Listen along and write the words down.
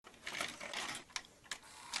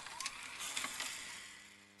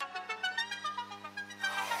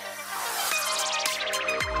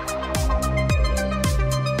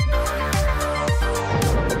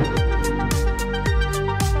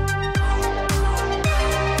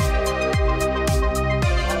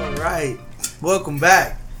Welcome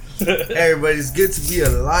back. Everybody, it's good to be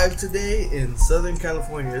alive today in Southern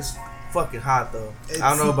California. It's fucking hot though.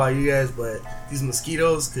 I don't know about you guys, but these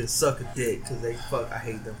mosquitoes could suck a dick because they I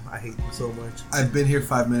hate them. I hate them so much. I've been here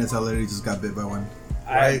 5 minutes. I literally just got bit by one.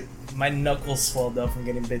 Right? My knuckles swelled up from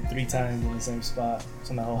getting bit 3 times in the same spot.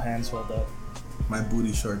 So my whole hand swelled up. My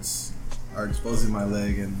booty shorts are exposing my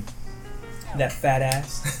leg and... That fat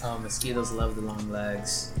ass. Oh, mosquitoes love the long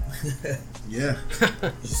legs. Yeah.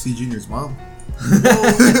 You should see Junior's mom.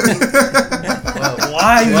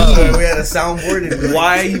 Why me? We had a soundboard and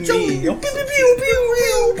Why me?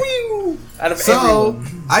 Out of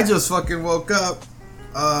everyone. I just fucking woke up.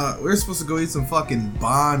 We were supposed to go eat some fucking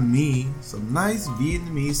banh mi, some nice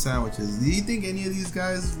Vietnamese sandwiches. Do you think any of these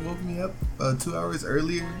guys woke me up 2 hours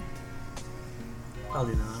earlier?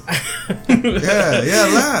 Probably not. Yeah,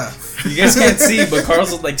 laugh. You guys can't see, but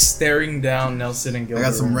Carl's like staring down Nelson and Gilbert. I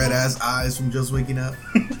got some red ass eyes from just waking up.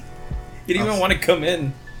 He didn't even want to come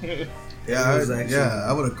in. Yeah,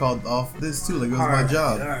 I would have called off this too, like it was my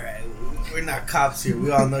job. Alright, we're not cops here. We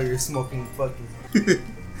all know you're smoking fucking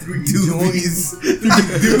Doobies.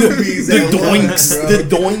 The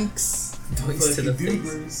doinks. Doinks to the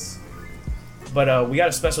face. But we got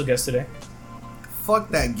a special guest today. Fuck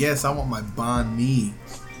that guess. I want my banh mi.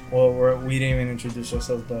 Well, we didn't even introduce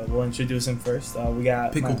ourselves, but we'll introduce him first. We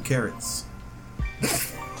got Pickled carrots.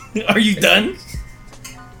 Are you done?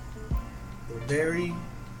 berry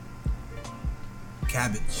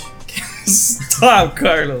Cabbage. Stop,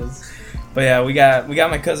 Carlos. But yeah, we got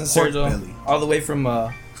my cousin Pork Sergio belly. all the way from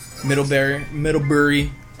Middlebury.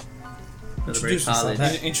 Introduce College.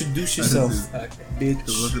 yourself. Introduce yourself,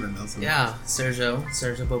 bitch. Yeah, Sergio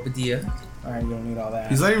Bobadilla. All right, you don't need all that.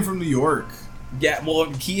 He's not even from New York. Yeah, well,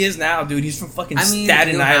 he is now, dude. He's from fucking I mean,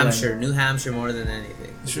 Staten New Island. Hampshire. New Hampshire more than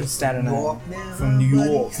anything. He's from Staten Island. now, From New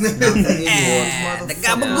York. The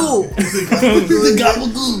gabagool. The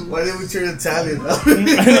gabagool. Why did we turn Italian?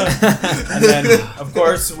 And then, of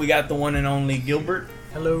course, we got the one and only Gilbert.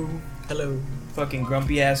 Hello. Fucking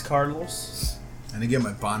grumpy ass Carlos. And I get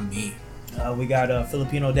my banh mi. We got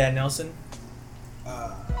Filipino dad Nelson.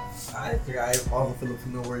 I forgot all the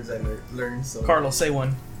Filipino words I learned. So Carlos, say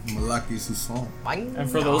one. Malaki suson. And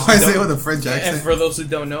for those I who say it don't, with a French accent. and for those who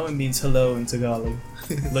don't know, it means hello in Tagalog.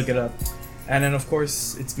 Look it up. And then, of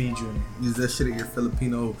course, it's me, June. Use that shit at your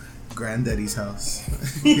Filipino granddaddy's house.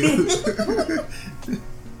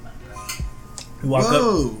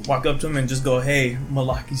 Walk up to him and just go, "Hey,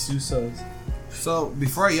 Malaki Susos." So,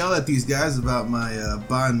 before I yell at these guys about my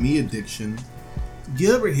banh mi addiction,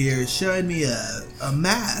 Gilbert here is showing me a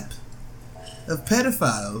map of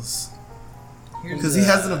pedophiles. Because he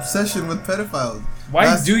has an obsession with pedophiles.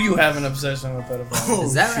 Why do you have an obsession with pedophiles? Oh,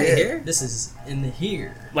 Is that right shit. here? This is in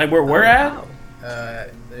here. Like where we're at?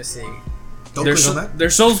 Let's see. Don't click on that. There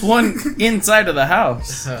shows one inside of the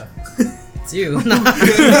house. It's you. No.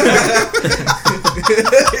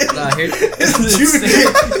 Here.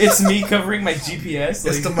 It's me covering my GPS.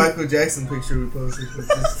 It's the Michael Jackson picture we posted.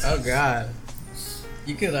 Oh god.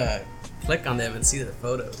 You could click on them and see the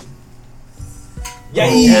photo. Yeah.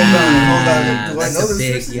 Hold on. Do I That's know a this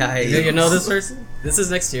big person? yikes. You know this person? This is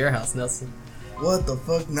next to your house, Nelson. What the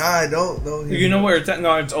fuck? Nah, I don't know him. You know where it's at?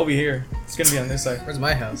 No, it's over here. It's gonna be on this side. Where's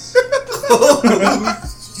my house? Oh,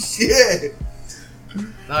 shit.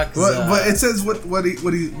 But it says what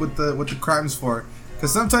the crimes for.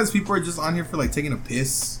 Because sometimes people are just on here for like taking a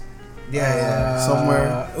piss. Yeah.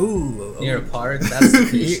 Somewhere. Ooh. Near a park? That's a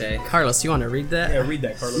cliche. Carlos, you want to read that? Yeah, read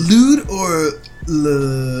that, Carlos. Lewd or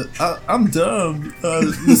I'm dumb.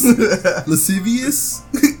 Lascivious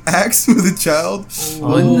acts with a child.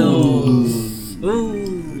 Oh no.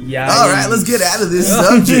 Ooh. Yeah. Alright, let's get out of this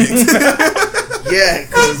subject. Yeah,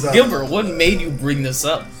 because Gilbert, what made you bring this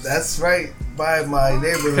up? that's right by my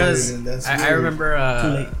neighborhood. Because And that's I weird. remember, Too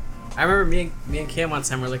late. I remember me and Kim one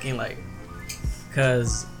time were looking like,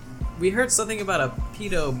 because we heard something about a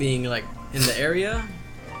pedo being like in the area,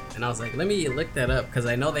 and I was like, let me look that up because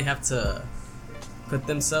I know they have to put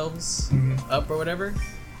themselves up or whatever.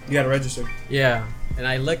 You gotta register. Yeah, and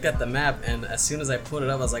I looked at the map, and as soon as I put it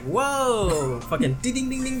up, I was like, whoa, fucking ding ding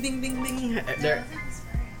ding ding ding ding ding. They're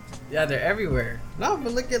everywhere. No,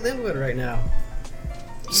 but look at Linwood right now.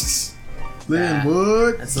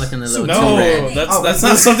 Linwood. That's looking a little too No, red. that's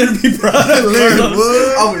not something to be proud of.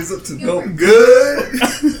 Linwood. Always up to no good.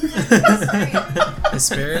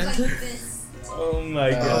 Hesperia? Oh my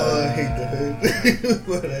I god. hate the hood.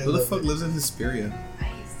 But I Who the love fuck lives in Hesperia?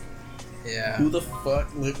 Yeah. Who the fuck?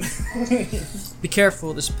 Be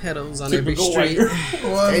careful, there's pedos on every Typical street. white girl.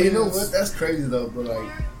 it. Hey, you know what? That's crazy though. But like,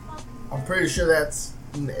 I'm pretty sure that's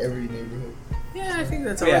in every neighborhood. Yeah, I think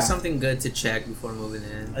that's always Yeah. something good to check before moving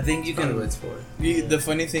in. I think you Probably can. what it's for. The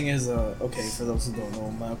funny thing is, okay, for those who don't know,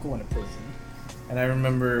 my uncle went to prison, and I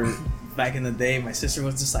remember back in the day, my sister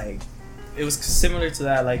was just like, it was similar to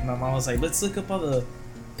that. Like my mom was like, let's look up all the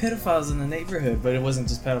pedophiles in the neighborhood, but it wasn't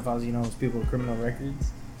just pedophiles. You know, it was people with criminal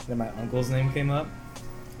records. Then my uncle's name came up,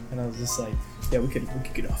 and I was just like, yeah, we could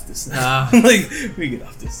get off this. Now. Like we get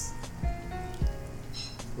off this.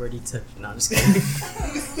 Where'd he touch? No, I'm just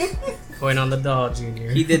kidding. Point on the doll, Junior.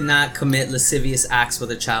 He did not commit lascivious acts with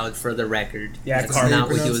a child, for the record. Yeah, That's Carl not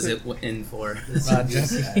what he pronounced was in for.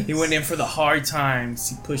 He went in for the hard times.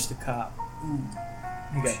 He pushed the cop.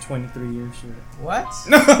 He got 23 years short. What?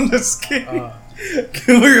 No, I'm just kidding. Now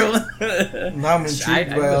I'm intrigued I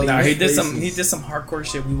by believe- all No, he these did some hardcore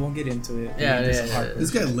shit. We won't get into it. Yeah, He did yeah, some yeah. hardcore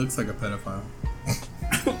This guy looks like a pedophile.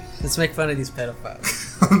 Let's make fun of these pedophiles.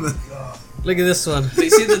 Look at this one. But you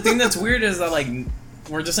see, the thing that's weird is that, like,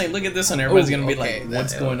 we're just saying, look at this, and everybody's Oh, gonna be okay, like,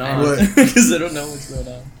 what's that- going I on? know. Because they don't know what's going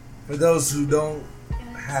on. For those who don't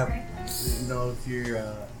have, you know, if you're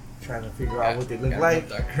trying to figure out what they look like,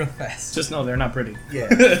 real fast. Just know they're not pretty. yeah.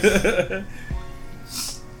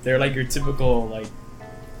 They're like your typical, like,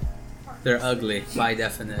 They're ugly, by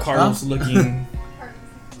definition. Carlos looking,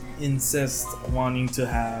 incest wanting to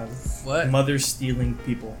have, What? mother stealing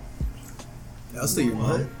people. I'll say your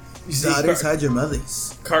mother. You see, Daughters had your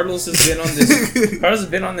mothers. Carlos has been on this. Carlos has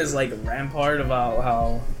been on this like rampart about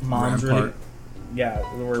how moms Rampart.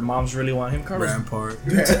 where moms really want him. Carlos, Rampart.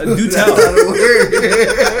 do That's tell. not a word.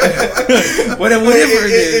 Whatever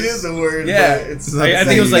It is a word. Yeah, but it's I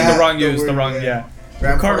think it was like the not wrong use. word, The wrong, yeah. yeah.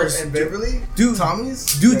 Rampart Carlos, and Beverly? do- Tommy's?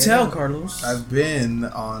 Do Right tell, now. Carlos. I've been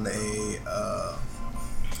on a.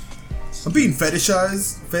 I'm being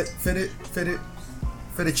fetishized.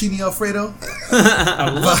 Fettuccine Alfredo I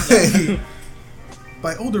love that.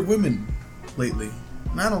 by older women lately.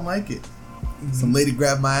 And I don't like it. Some lady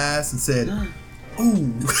grabbed my ass and said,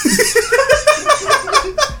 "Ooh."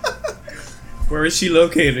 Where is she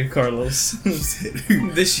located, Carlos? She said,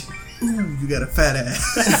 This. "Ooh, you got a fat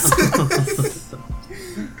ass."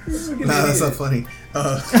 Nah, that's not funny.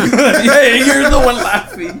 Yeah, you're the one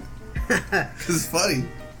laughing. It's funny.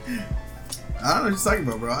 I don't know what you're talking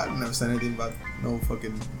about, bro. I never said anything about no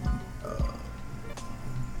fucking.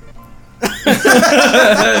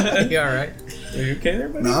 You alright? Are you okay there,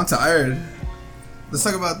 buddy? No, I'm tired. Let's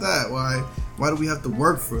talk about that. Why do we have to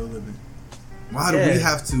work for a living? Why do we Yeah.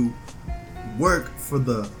 have to work for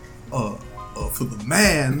the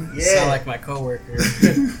man? Yeah. Sound like my coworker.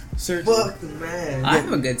 Sir, Fuck the man. I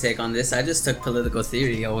have a good take on this. I just took political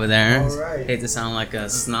theory over there. Alright. Hate to sound like a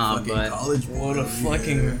snob, Fucking but college. what a boy,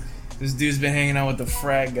 fucking. yeah. This dude's been hanging out with the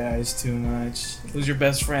frat guys too much. Who's your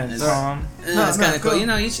best friend, It's- Tom? it's kind of go. cool. You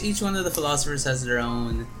know, each one of the philosophers has their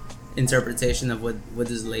own interpretation of what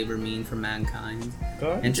does labor mean for mankind.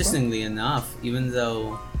 Go ahead. Interestingly enough, even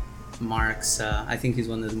though Marx, I think he's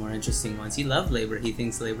one of the more interesting ones. He loved labor. He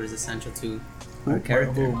thinks labor is essential to our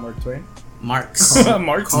character. Who, Mark Twain? Marx.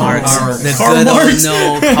 Marx. Karl Marx. Marx. The Karl good Marx.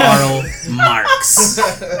 old no Karl Marx.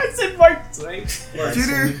 I said Mark Twain.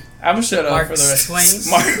 Peter, I'm gonna shut up Mark for the rest.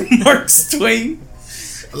 Twain? Mark's Twain.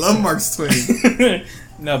 I love Mark's Twain.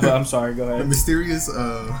 No, but I'm sorry. Go The ahead. mysterious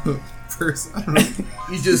person. I don't know.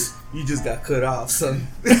 You just got cut off, son.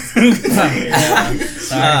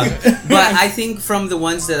 But I think from the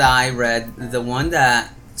ones that I read, the one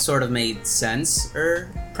that sort of made sense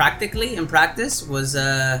practically in practice was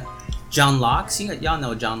John Locke. So y'all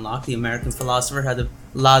know John Locke, the American philosopher, had a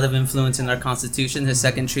lot of influence in our Constitution. His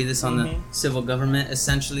second treatise on the civil government,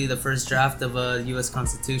 essentially the first draft of a U.S.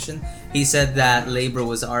 Constitution. He said that labor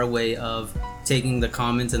was our way of taking the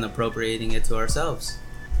commons and appropriating it to ourselves.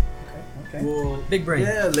 Okay. Well, Big brain.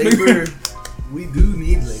 yeah, labor. We do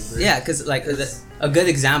need labor. Yeah, because like a good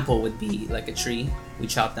example would be like a tree. We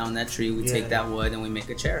chop down that tree, we Yeah. take that wood, and we make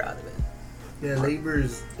a chair out of it. Yeah, labor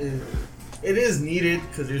it is needed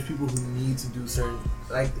because there's people who need to do certain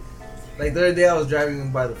like the other day I was driving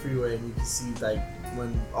by the freeway and you can see like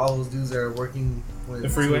when all those dudes are working when The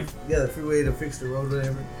freeway? the freeway to fix the road or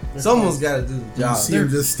whatever. Someone's got to do the You job. see him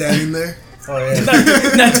just standing there. Oh yeah,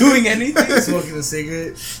 Not doing anything. smoking a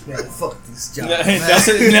cigarette. Yeah, fuck this job.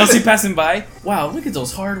 Nelsie passing by. Wow, look at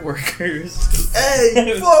those hard workers.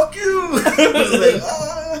 Hey, fuck you! I was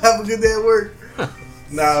like, have a good day at work.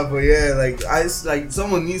 Nah, but yeah, like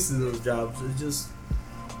someone needs to do those jobs. It's just,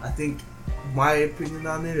 I think my opinion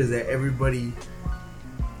on it is that everybody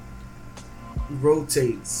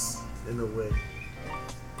rotates in a way.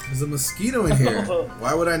 There's a mosquito in here.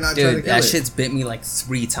 Why would I not try to Dude, kill that it? shit's bit me like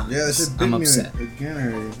 3 times. Yeah, that shit bit I'm me upset.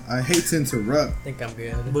 again already. I hate to interrupt. I think I'm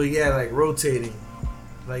good. But yeah, like rotating.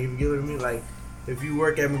 Like if you get what I mean, like if you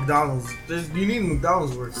work at McDonald's, you need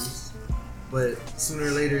McDonald's workers, but sooner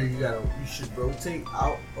or later you should rotate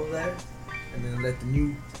out of that, and then let the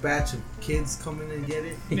new batch of kids come in and get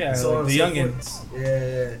it. Yeah, So like on the and so youngins. forth.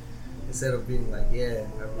 Yeah. Instead of being like, yeah,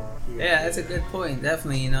 I've been here. Yeah, that's a good point.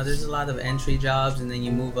 Definitely, there's a lot of entry jobs, and then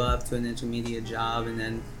you move up to an intermediate job, and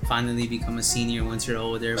then finally become a senior once you're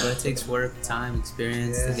older. But it takes work, time,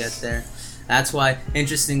 experience to get there. That's why,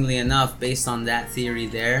 interestingly enough, based on that theory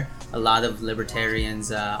there, a lot of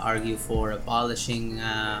libertarians argue for abolishing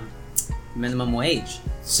minimum wage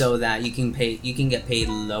so that you can get paid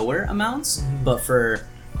lower amounts, but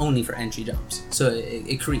only for entry jobs. So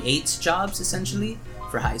it creates jobs essentially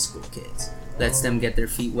for high school kids, lets them get their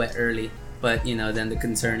feet wet early. But then the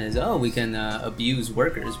concern is, we can abuse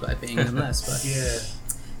workers by paying them less. But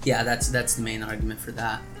yeah, that's the main argument for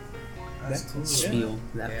that. That's cool. Spiel,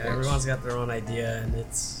 that Yeah, pitch. everyone's got their own idea, and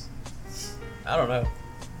I don't know.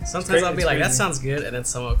 Sometimes I'll be it's like, that crazy. sounds good, and then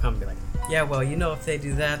someone will come and be like, yeah, well, if they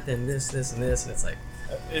do that, then this, and this, and it's like,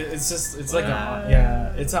 It's like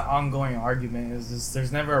it's an ongoing argument. It's just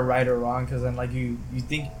there's never a right or wrong, because then like you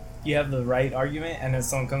think you have the right argument, and then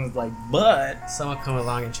someone comes like, but someone come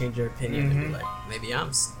along and change your opinion and be like, maybe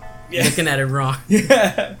I'm yeah, looking at it wrong.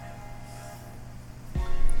 yeah.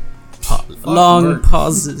 Long work.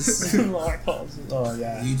 pauses. Long pauses. Oh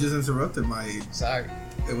yeah. You just interrupted my. Sorry.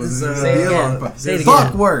 It was It's, Say it a again. long pause. Say it Fuck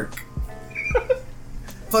again. work.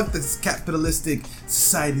 Fuck this capitalistic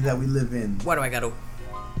society that we live in. Why do I gotta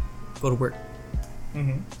go to work?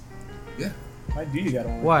 Mm-hmm. Yeah. Why do you gotta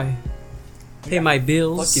work? Why? Pay my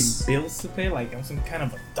bills. Fucking bills to pay? Like I'm some kind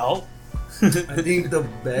of adult? I think the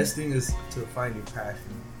best thing is to find your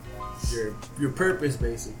passion, your purpose,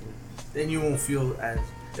 basically. Then you won't feel as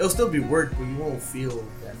it'll still be work, but you won't feel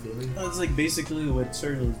that feeling. It's like basically what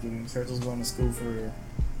Sergio's doing. Sergio's going to school for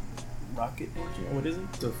rocket engineering. What is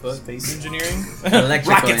it? The fuck? Space engineering?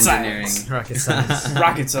 Electrical Rocket engineering. science. Rocket science.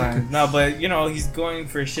 Rocket science. No, but he's going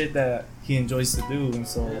for shit that he enjoys to do, and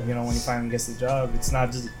so when he finally gets the job, it's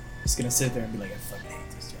not just gonna sit there and be like, I fucking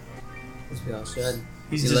hate this job. As we all should.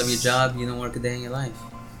 He's You just, love your job, you don't work a day in your life.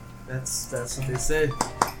 That's what they say.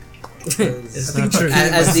 It's not true.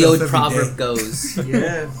 As the myself old every proverb day. goes.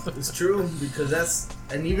 Yeah, it's true because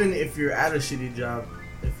and even if you're at a shitty job,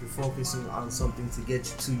 if you're focusing on something to get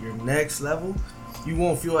you to your next level, you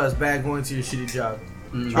won't feel as bad going to your shitty job.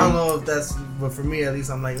 Mhm. I don't know if that's, but for me at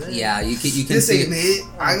least, I'm like, man, Yeah, you can this see ain't it. it.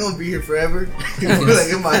 I ain't gonna be here forever. Like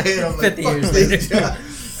in my head, I'm like, 50 fuck years this later. job.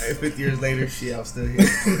 Hey, 50 years later, shit, I'm still here.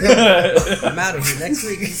 I'm out of here next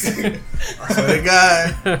week. I swear to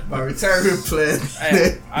God, my retirement plan.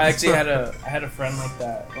 I actually had a friend like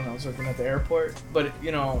that when I was working at the airport, but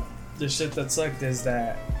the shit that sucked is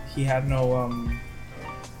that he had no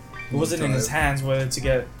it wasn't in his hands whether to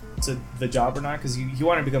get to the job or not, because he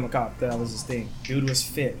wanted to become a cop. That was his thing. Dude was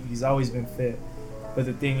fit. He's always been fit, but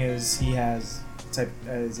the thing is he has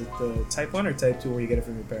is it the type 1 or type 2 where you get it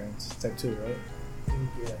from your parents? Type 2, right?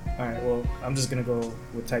 Yeah. All right, well, I'm just gonna go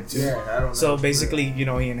with type 2. Yeah, I don't know. So basically, he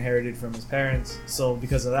inherited from his parents. So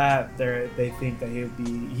because of that, they think that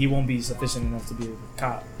he won't be sufficient enough to be a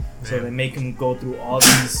cop. So Man. they make him go through all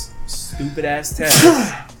these stupid ass tests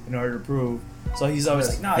in order to prove. So he's always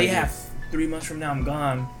like, "No, yeah, 3 months from now I'm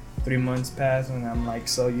gone." 3 months pass, and I'm like,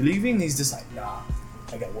 "So you leaving?" He's just like, "Nah,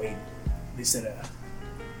 I got wait. They said,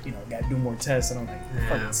 got to do more tests." And I'm like, "That Yeah.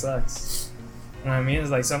 fucking sucks." You know what I mean? It's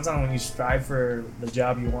like sometimes when you strive for the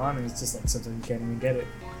job you want, it's just like sometimes you can't even get it.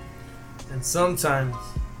 And sometimes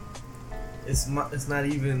it's not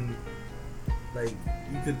even like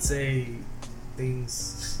you could say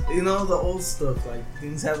things, the old stuff, like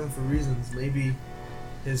things happen for reasons. Maybe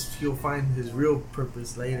he'll find his real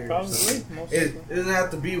purpose later. or something. Most It doesn't have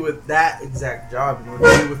to be with that exact job. It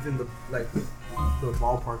can be within the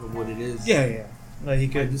ballpark of what it is. Yeah. Like he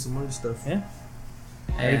Could could. do some other stuff. Yeah.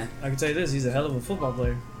 I can tell you this: he's a hell of a football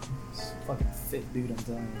player. He's a fucking fit dude. I'm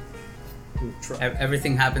telling you. He would try.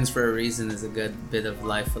 Everything happens for a reason is a good bit of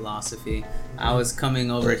life philosophy. I was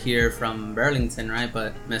coming over here from Burlington, right,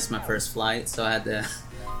 but missed my first flight, so I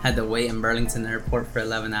had to wait in Burlington Airport for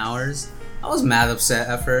 11 hours. I was mad upset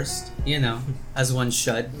at first, as one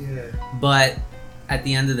should. Yeah. But at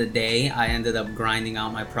the end of the day, I ended up grinding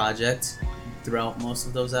out my project throughout most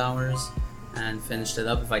of those hours and finished it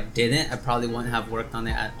up. If I didn't, I probably wouldn't have worked on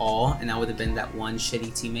it at all, and I would have been that one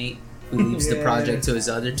shitty teammate who leaves the Yeah. project to his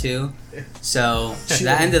other two. So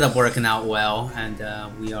that ended up working out well, and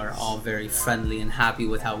we are all very friendly and happy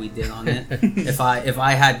with how we did on it. If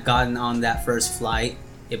I had gotten on that first flight,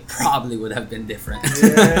 it probably would have been different.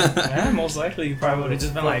 Yeah. Yeah, most likely you probably would have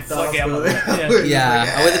just been like, "Fuck it, I'm Fucked gonna-" off, yeah. brother.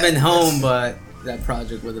 Yeah, I would have been home, but that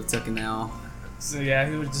project would have taken an L. So yeah,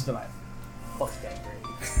 he would have just been like, fuck that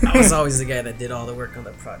grade. I was always the guy that did all the work on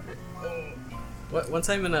the project. One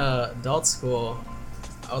time in adult school,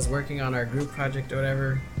 I was working on our group project or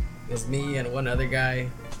whatever. It was me and one other guy.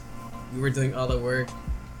 We were doing all the work.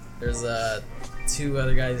 There's 2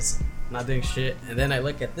 other guys not doing shit. And then I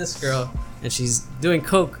look at this girl, and she's doing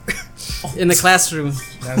coke in the classroom.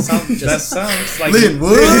 That sounds like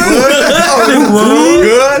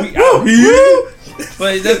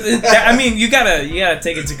But I mean, you gotta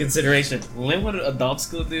take into consideration. Linwood adult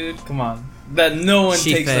school, dude. Come on, that no one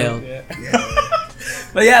She takes. failed.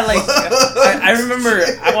 But yeah, like I remember,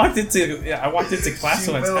 I walked into class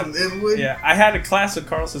once. Yeah, I had a class with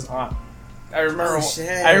Carlos's aunt. I remember. Oh, shit.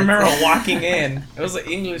 I remember walking in. It was an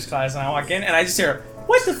English class, and I walk in, and I just hear,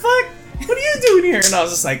 "What the fuck? What are you doing here?" And I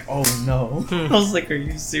was just like, "Oh no!" I was like, "Are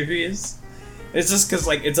you serious?" It's just because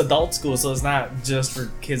like it's adult school, so it's not just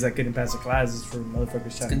for kids that couldn't pass a class. It's for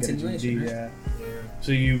motherfuckers trying to get a GED. Right? Yeah.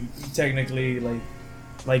 So you technically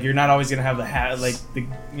like you're not always gonna have the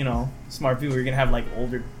smart people. You're gonna have like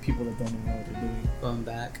older people that don't even know what they're doing, Going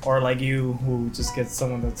back. or like you who just gets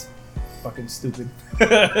someone that's fucking stupid.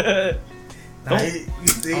 You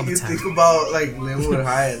think about like Linwood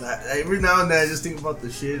High, and every now and then I just think about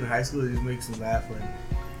the shit in high school that just makes me laugh.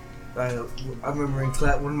 I remember in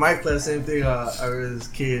class, when my class, same thing. I was this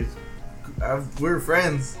kid. We were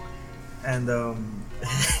friends, and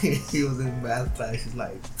he was in math class. He's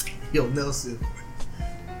like, "Yo, Nelson,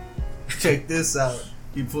 check this out."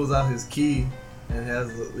 He pulls out his key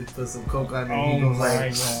and he put some coke on it. And he goes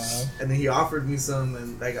like, and then he offered me some,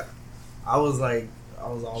 and like I was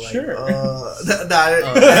all like, Sure.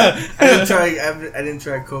 I didn't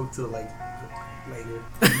try coke till like later.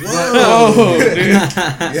 Oh, dude.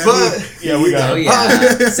 But Yeah, we got Oh it.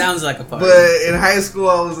 yeah, sounds like a party. But in high school,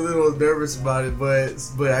 I was a little nervous about it. But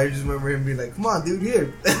I just remember him being like, "Come on, dude,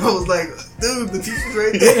 here." And I was like, "Dude, the teacher's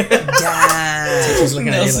right there." Damn. She's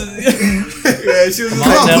looking at you like, Yeah, she was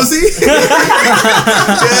Come on, pussy. yeah,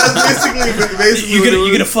 basically. You what it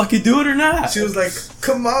was. gonna fucking do it or not? She was like,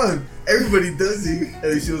 "Come on, everybody does it." And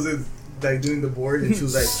then she was like doing the board, and she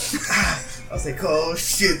was like, I was like, "Oh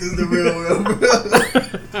shit, this is the real."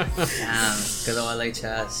 Damn, because of LA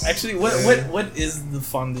chess. Actually, what is the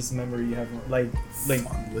fondest memory you have? Like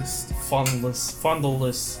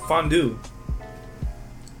fondue.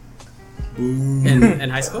 Boom. in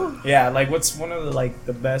high school? Yeah, like what's one of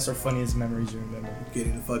the best or funniest memories you remember?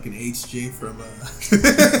 Getting a fucking HJ from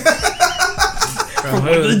From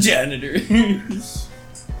One of the who? janitors.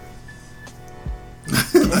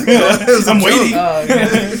 I'm I'm waiting. Oh,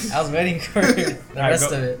 okay. I was waiting for the Alright, rest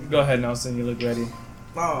go, of it. Go ahead, Nelson. You look ready.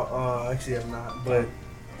 Actually, I'm not. But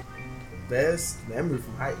best memory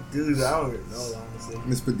from high, dude, I don't even know honestly.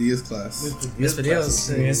 Miss Padilla's class. Miss Padilla's.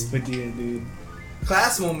 Miss Padilla, dude.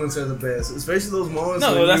 Class moments are the best, especially those moments.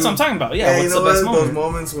 No, when that's you, what I'm talking about. Yeah, you what's know the best what? moment? Those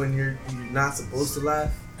moments when you're not supposed to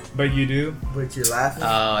laugh, But you do. but you're laughing.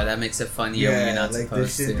 Oh, that makes it funnier when you're not like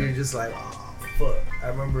supposed this shit, to. you're just like, oh fuck. I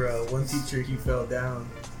remember one teacher, he fell down.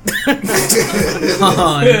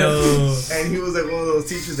 Oh no. And he was like one of those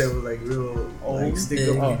teachers that was like real like Old? stick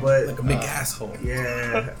Big. up his butt. Like a big asshole.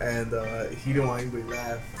 Yeah, and he didn't want anybody to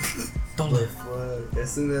laugh. Don't But fuck,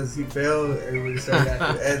 as soon as he fell, everybody started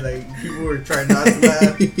laughing. And like people were trying not to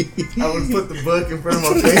laugh. I would put the book in front of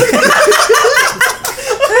my face.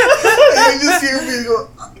 And you just hear me go,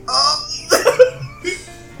 oh.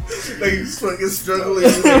 Like he's fucking struggling.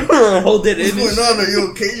 He's like, Hold it what's in. going on? Are you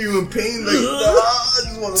okay? You in pain? Like, nah, I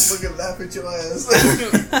just want to fucking laugh at your ass.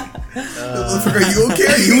 Motherfucker, are you okay?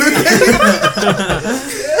 Are you okay?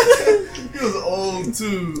 He was old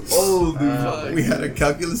too. Old, dude. We had a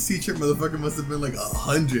calculus teacher. Motherfucker must have been like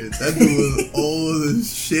 100. That dude was old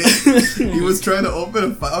as shit. He was trying to open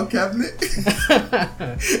a file cabinet.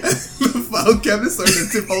 The file cabinet started to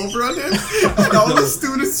tip over on him. And all the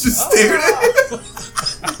students just stared at him.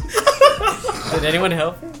 Did anyone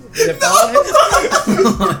help him? Did it fall on him?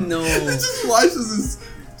 Oh no. Just watches this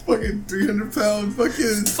fucking 300-pound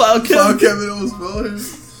fucking File cabinet almost fell on him.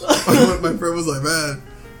 My friend was like, man,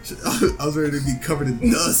 I was ready to be covered in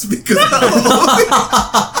dust because of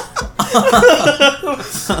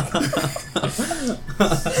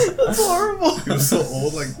That's horrible. he was so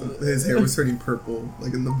old, like his hair was turning purple,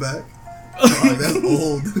 like in the back. Oh, that's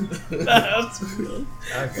old. That's real.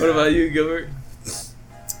 What about you, Gilbert?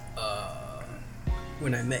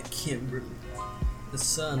 When I met Kimberly, the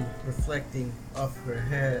sun reflecting off her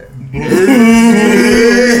hair.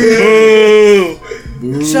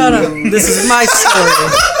 Shut up! This is my story.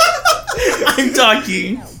 I'm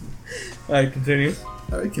talking. Alright, continue.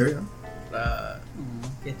 Alright, carry on.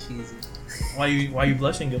 Get cheesy. Why you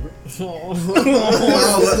blushing, Gilbert? Wow,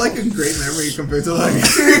 what like a great memory compared to like.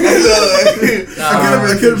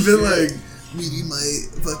 I could have been like meeting my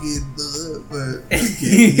fucking but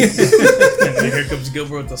Here comes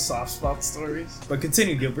Gilbert with the soft spot stories. But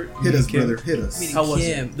continue, Gilbert. hit us, Kim. brother, hit us. Meeting How was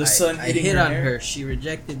Kim, it? The sun I hitting hit her on hair? her. She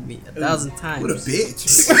rejected me 1,000 times. What a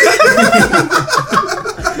bitch.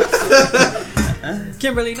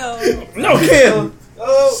 Kimberly, no. No, Kim.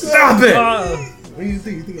 Oh, Stop it. What do you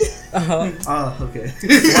think? oh, okay.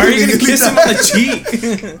 Why are you gonna kiss him on the cheek?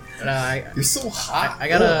 You're so hot. I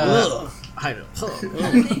gotta. I know.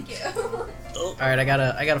 Thank you. All right, I got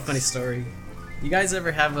a funny story. You guys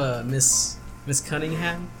ever have a Miss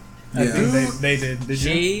Cunningham? I think they did. Did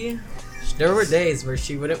you? There were days where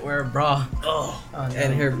she wouldn't wear a bra, Oh,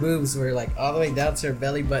 and her boobs were like all the way down to her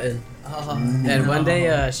belly button. And one day,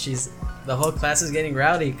 the whole class is getting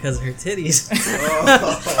rowdy because her titties.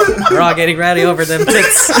 We're all getting rowdy over them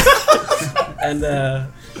tits. And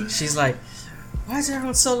she's like, "Why is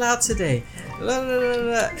everyone so loud today?" La, la, la,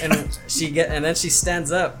 la. And then she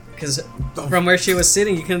stands up because from where she was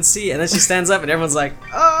sitting you couldn't see, and then she stands up and everyone's like,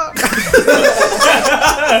 "Oh!"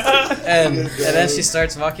 and then she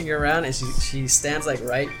starts walking around and she stands like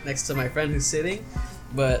right next to my friend who's sitting,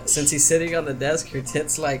 but since he's sitting on the desk, her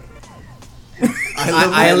tits like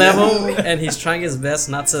eye level, and he's trying his best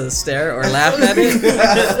not to stare or laugh at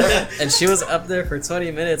it. And she was up there for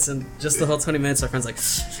 20 minutes, and just the whole 20 minutes, our friend's like,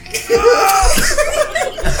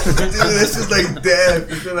 Dude, that's just like damn.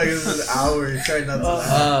 You feel like it was an hour. You're trying not to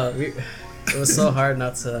laugh. it was so hard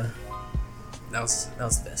not to. That was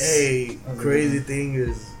the best. Hey, crazy thing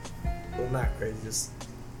is, well, not crazy, just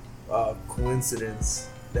coincidence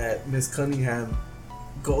that Miss Cunningham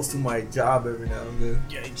goes to my job every now and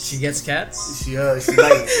then. She gets cats. She She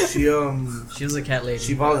was a cat lady.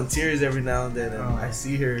 she volunteers every now and then, and I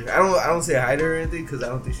see her. I don't say hi to her or anything because I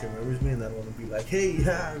don't think she remembers me, and I don't want to be like, hey,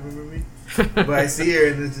 yeah, remember me. But I see her,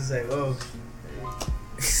 and it's just like, oh.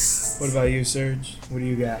 What about you, Serge? What do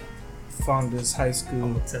you got? Fondest high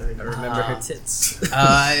school. I remember her tits.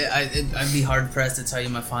 I'd be hard pressed to tell you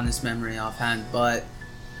my fondest memory offhand, but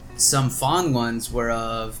some fond ones were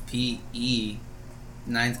of PE.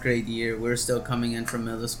 9th grade year, we're still coming in from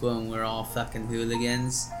middle school, and we're all fucking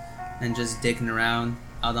hooligans and just dicking around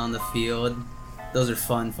out on the field. Those are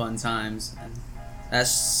fun times. And that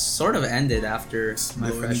sort of ended after my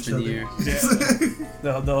Blowing each freshman other. year.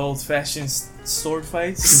 The old fashioned sword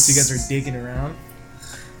fights since you guys are digging around.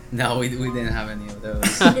 No, we didn't have any of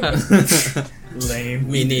those. Lame.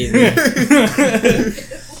 Me neither.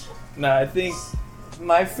 No, I think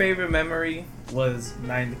my favorite memory was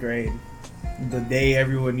 9th grade. The day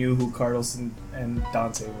everyone knew who Carlos and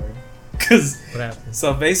Dante were. Cause What happened?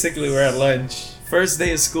 so basically we're at lunch. First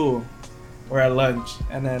day of school. We're at lunch.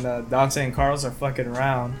 And then Dante and Carlos are fucking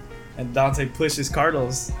around. And Dante pushes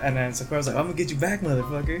Carlos. And then so Carlos like, I'm gonna get you back,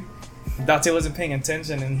 motherfucker. Dante wasn't paying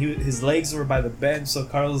attention, and his legs were by the bench, so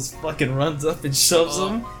Carlos fucking runs up and shoves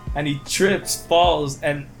him, and he trips, falls,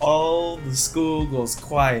 and all the school goes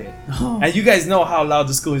quiet. And you guys know how loud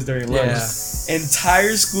the school is during lunch. Yeah.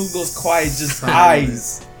 Entire school goes quiet, just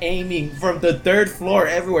eyes aiming from the 3rd floor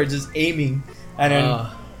everywhere, just aiming. And then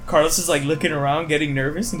Carlos is like looking around, getting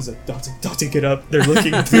nervous, and he's like, Dante, get up. They're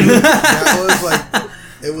looking. That was like,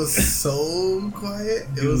 it was so quiet.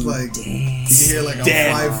 It was like, you could hear like a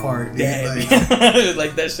fly fart. Dude, like,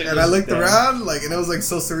 Like that shit. and I looked around, like, and it was like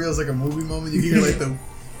so surreal. It was like a movie moment. You could hear like the,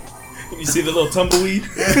 You see the little tumbleweed?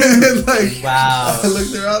 and, like, Wow. I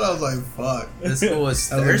looked around. I was like, fuck. The school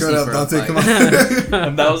was I was like, thirsty shut up, for a Dante, fight. come on.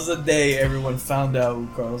 And that was the day everyone found out who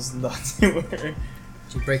Carlos and Dante were. Did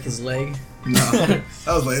you break his leg? No, that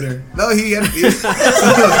was later. No, he had.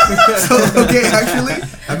 So, okay, actually,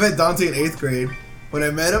 I met Dante in 8th grade. When I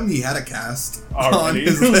met him, he had a cast on Already?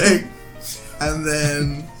 his leg. And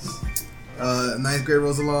then 9th grade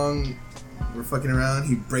rolls along. We're fucking around.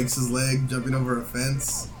 He breaks his leg jumping over a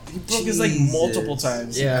fence. He broke his leg Jesus. multiple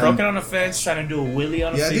times. Yeah. Broke it on a fence, trying to do a wheelie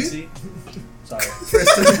on a Yeah, dude. fixie. Sorry.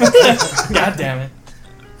 First God damn it.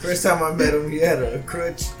 First time I met him, he had a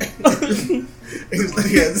crutch.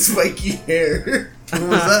 He had spiky hair. When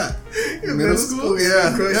was that? In Middle school?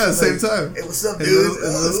 Yeah, Crutch yeah, was same like, time. Hey, what's up, In dude?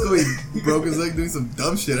 middle school, he broke his leg doing some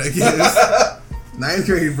dumb shit, I guess. 9th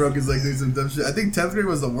grade, he broke his leg doing some dumb shit. I think 10th grade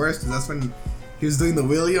was the worst, because that's when he was doing the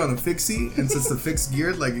wheelie on a fixie, and since the fixed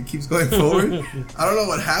geared, like, it keeps going forward. I don't know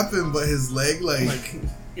what happened, but his leg, like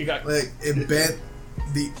You got it bent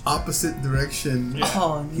the opposite direction.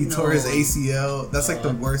 Oh, He tore his ACL. That's like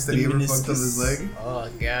the worst that he ever fucked up his leg. Oh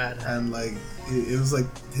god. And like it was like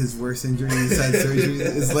his worst injury. He's had surgery.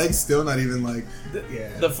 His leg's still not even like. Yeah.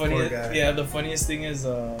 The poor funniest, guy. the funniest thing is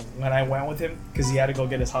when I went with him because he had to go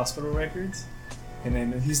get his hospital records, and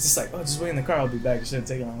then he's just like, "Oh, just wait in the car. I'll be back. It shouldn't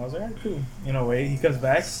take long." I was like, "Alright, cool." Wait. He comes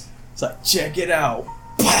back. It's like, check it out.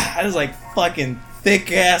 I was like, fucking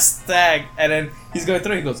thick ass tag, and then he's going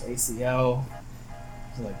through. He goes ACL,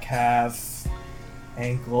 like calf,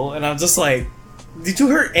 ankle, and I'm just like, "Did you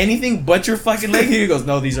hurt anything but your fucking leg?" He goes,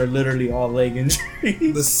 "No, these are literally all leg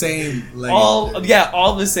injuries." The same leg.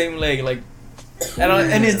 all the same leg, like,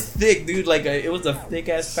 and it's thick, dude. Like, it was a thick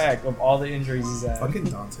ass pack of all the injuries he's had. Fucking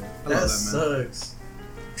Dante. I That love that man. sucks.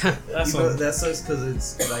 That's You know, what, that sucks because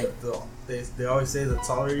it's like they always say the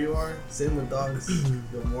taller you are, same with dogs,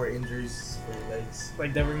 the more injuries for your legs.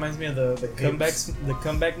 like that reminds me of the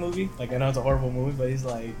comeback movie. Like, I know it's a horrible movie, but he's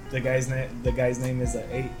like the guy's name is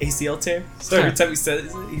ACL tear. So every time he says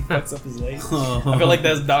it, he fucks up his leg. I feel like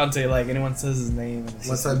that's Dante. Like, anyone says his name, and it's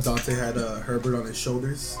One just time like, Dante had Herbert on his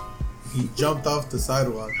shoulders. He jumped off the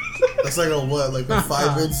sidewalk. That's like like a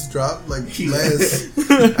 5-inch drop, like less.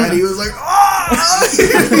 And he was like, "Ah!"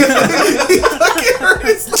 He fucking hurt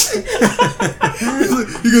his leg. He's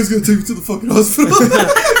like, "You guys gonna take me to the fucking hospital?"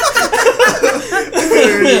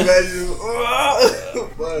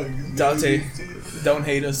 Dante, don't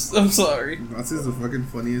hate us. I'm sorry. Dante's the fucking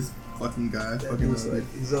funniest fucking guy.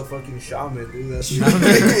 He's a fucking shaman, dude. That's Shaman.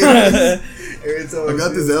 every time I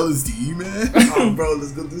got see this him, LSD, man. "Oh, bro,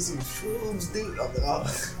 let's go do some shrooms, dude." I'm like,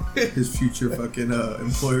 "Oh." His future fucking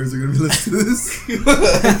employers are gonna be listening to this.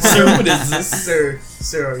 Sir, what is this?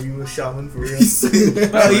 Sir, are you a shaman for real?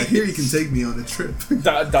 Like, here you can take me on a trip.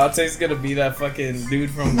 Dante's gonna be that fucking dude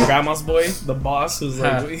from Grandma's Boy, the boss, who's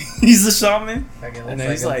like, he's a shaman. And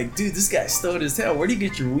then he's like, "Dude, this guy stoned as hell. Where do you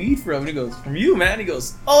get your weed from?" And he goes, "From you, man." He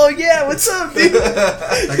goes, "Oh yeah, what's up, dude?"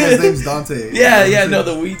 That guy's name's Dante.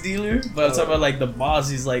 The weed dealer. But I'm talking about like the boss.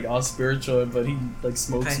 He's like all spiritual, but he like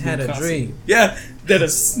smokes. I weed had a constantly. dream. Yeah, that a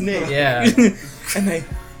snake. Yeah. And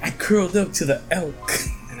I curled up to the elk.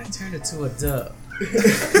 And I turned into a dove.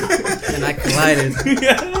 And I collided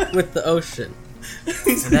with the ocean.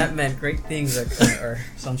 And that meant great things or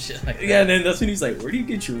some shit like that. Yeah, and then that's when he's like, "Where do you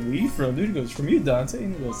get your weed from?" Dude, he goes, "From you, Dante."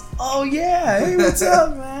 And he goes, "Oh yeah, hey, what's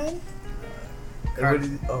up, man?" No,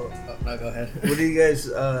 go ahead. What do you guys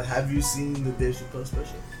have you seen the Dave Chappelle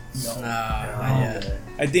special? No. Not yet.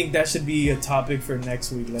 I think that should be a topic for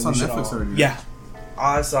next week. Like, It's on we should Netflix all, already. Yeah,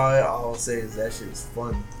 I saw it. All I'll say is that shit is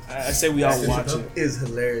fun. I say we all watch it. It's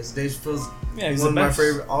hilarious. Dave Chappelle's Yeah, he's one the of my best.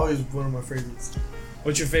 favorite. Always one of my favorites.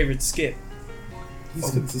 What's your favorite skit? He's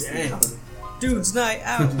Oh, consistent. damn. Dude's night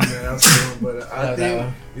out. Man, that's the one, but I That think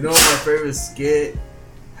one. you know what my favorite skit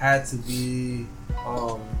had to be.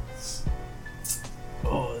 Oh,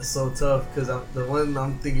 it's so tough because the one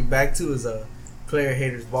I'm thinking back to is a player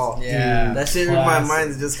haters ball. Yeah. That shit in my Classic. mind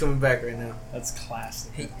is just coming back right now. That's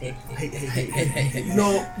classic. Hey, you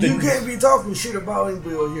know, you can't be talking shit about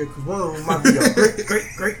anybody over here because one of them might be your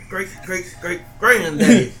great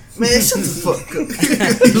granddaddy. Man, shut the fuck up.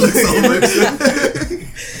 He looks so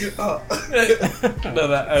No,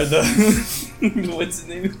 the what's his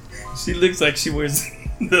name? She looks like she wears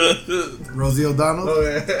the. Rosie O'Donnell. Oh,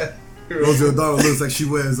 yeah. Rosie O'Donnell looks like she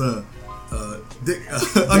wears underwear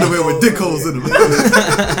with dick holes in them.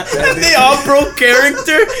 They all broke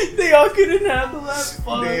character. They all couldn't handle that.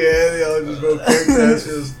 Fuck. Yeah, they all just broke character. That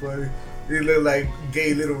shit was funny. They look like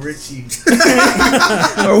gay little Richie.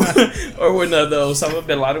 or when the Osama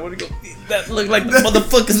bin Laden would go, "That look like the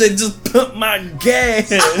motherfuckers that just put my gas."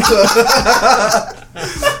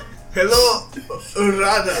 Hello,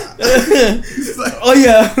 Urada. It's like, Oh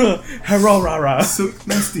yeah, hurrah rah. so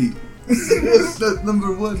nasty. That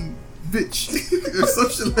number one bitch or some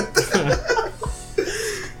shit like that.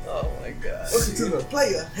 Oh my god. Welcome to the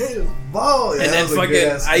player haters ball. Yeah, And that then was a fucking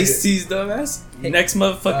good-ass skit. Ice-T's dumbass. Next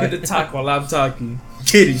motherfucker to talk while I'm talking.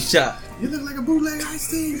 Getting shot. You look like a bootleg Ice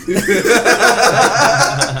Tea.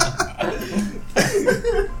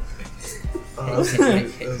 That was a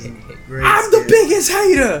great I'm the skit. biggest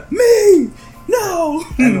hater. Me. No.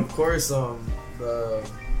 And of course, the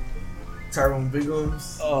Tyrone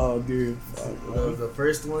Biggums. Oh dude. The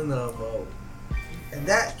first one of and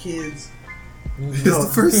that kid's. It's the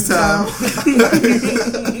first time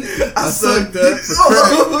I sucked up for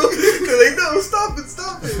crack. They're like, no, stop it.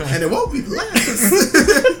 and it won't be the last.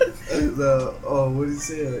 What did he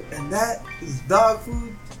say? And that is dog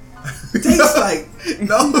food. Tastes like.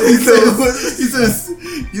 No, he says,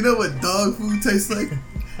 you know what dog food tastes like?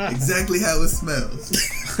 Exactly how it smells.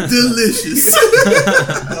 Delicious.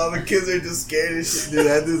 All the kids are just scared and shit. Dude,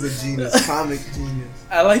 that dude's a genius. Comic genius.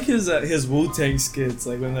 I like his Wu-Tang skits,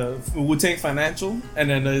 like when the Wu-Tang Financial, and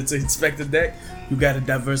then it's Inspector Deck. You gotta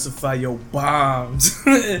diversify your bombs,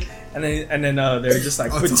 and then they're just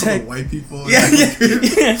like protect white people. yeah,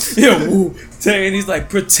 Wu-Tang, and he's like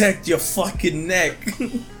protect your fucking neck.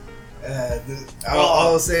 All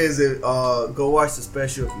I'll say is that go watch the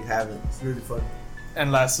special if you haven't. It's really fun.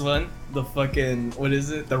 And last one, the fucking what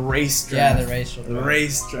is it? The race Yeah, draft. the racial. The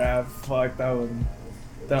race draft. Fuck that one.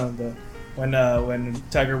 When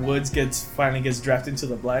Tiger Woods finally gets drafted into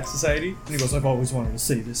the Black Society, and he goes, "I've always wanted to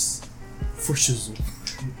say this for shizzle."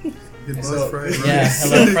 Yeah,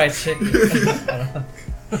 hello fried chicken.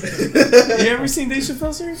 You ever seen Dave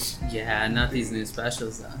Chappelle, sir? Yeah, not these new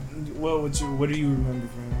specials though. What do you remember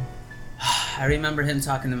from him? I remember him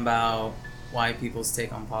talking about white people's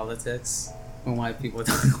take on politics when white people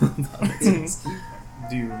talk about politics.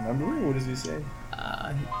 Do you remember it? What does he say?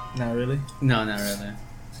 Not really. No, not really.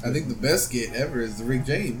 I think the best skit ever is the Rick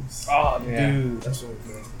James. Oh, Yeah. dude. That's what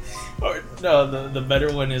we're doing. Or, no, the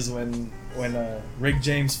better one is when Rick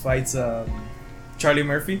James fights Charlie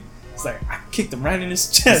Murphy. It's like I kicked him right in his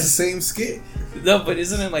It's the chest. same skit. No, but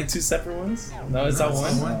isn't it like two separate ones? No, it's not it's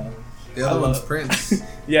one. not one. The I other one's love- Prince.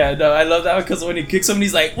 Yeah, no, I love that one because when he kicks him,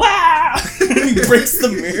 he's like, "Wow!" He breaks the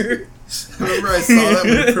mirror. Remember I saw that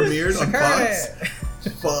when it premiered on Fox?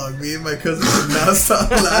 Fuck, me and my cousin could not stop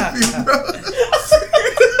laughing, bro.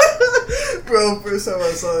 Bro, first time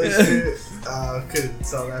I saw that shit, I couldn't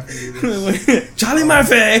stop laughing either. Charlie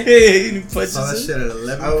Murphy. And he punches Saw that him. shit at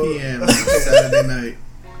 11 Oh. p.m. on Saturday night.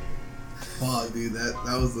 Fuck, dude, that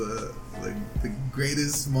was the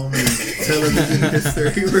greatest moment in television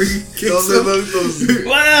history where he kicks him.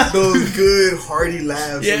 Wow. Those good hearty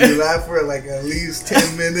laughs. Yeah. Yeah. You laugh for like at least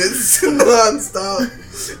 10 minutes non-stop.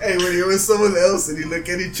 Hey, when you're with someone else and you look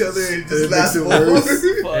at each other and you just It laugh makes it more.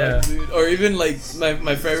 worse. Fuck, Yeah. dude. Or even like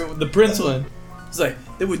my favorite, the Prince one. It's like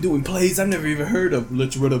they were doing plays I've never even heard of.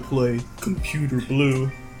 Let's run a play. Computer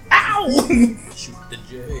Blue. Ow! Shoot the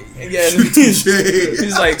J. Yeah, and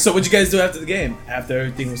he's like, so what'd you guys do after the game? After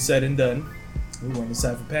everything was said and done, we went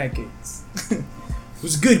inside for pancakes. It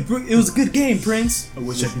was good. It was a good game, Prince. I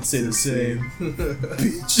wish I could say the same.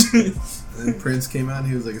 Bitch. And Prince came out and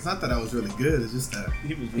he was like, it's not that I was really good, it's just that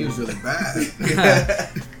He was he was really bad.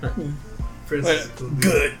 Prince But is cool,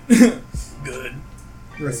 dude. good. Good.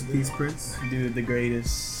 Rest in peace, Prince. Dude, the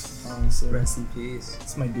greatest. Honestly. Rest in peace.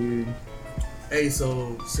 It's my dude. Hey,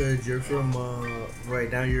 so Serge, you're from right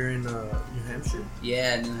now. You're in New Hampshire.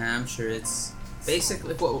 Yeah, New Hampshire. It's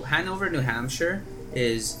basically Hanover, New Hampshire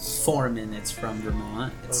is 4 minutes from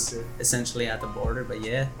Vermont. It's Okay. essentially at the border, but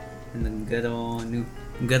yeah, in the good old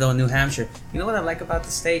New Hampshire. You know what I like about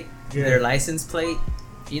the state? Yeah. Their license plate.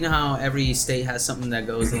 You know how every state has something that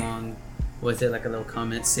goes along with it, like a little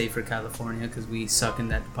comment, say for California, because we suck in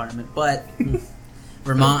that department. But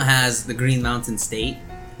Vermont has the Green Mountain State,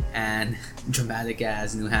 and dramatic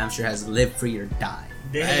as New Hampshire has live free or die.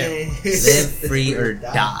 Dang. Live free or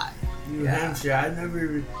die. New Yeah. Hampshire. I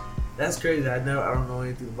never. That's crazy. I don't know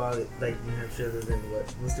anything about it. Like New Hampshire, other than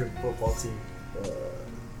what's their football team?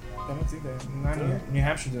 I don't think that. New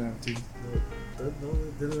Hampshire didn't have two.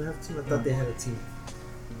 They don't have a team. I thought they had a team.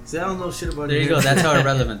 See, I don't know shit about. There New you go. Hampshire. That's how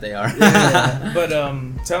irrelevant they are. Yeah. But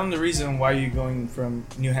tell them the reason why you're going from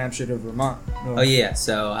New Hampshire to Vermont. No. Oh yeah.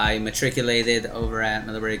 So I matriculated over at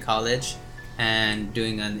Middlebury College and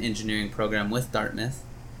doing an engineering program with Dartmouth.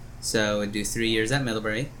 So I do 3 years at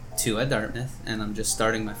Middlebury, 2 at Dartmouth, and I'm just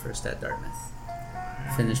starting my first at Dartmouth.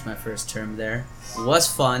 Finished my first term there. Was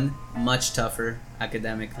fun, much tougher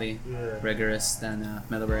academically, Yeah. rigorous than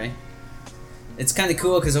Middlebury. It's kind of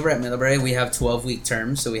cool because over at Middlebury we have 12-week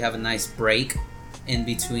terms, so we have a nice break in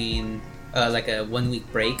between, like a 1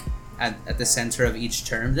 week break at the center of each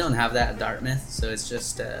term. They don't have that at Dartmouth, so it's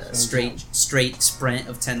just a straight sprint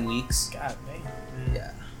of 10 weeks. God dang.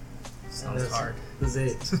 Yeah. Sounds hard. Does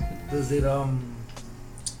it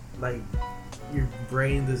like your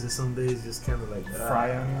brain? Does it some days just kind of like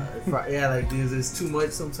Fry on you? Yeah, like is it too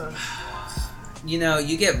much sometimes? You know,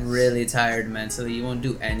 you get really tired mentally. You won't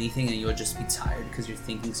do anything and you'll just be tired because you're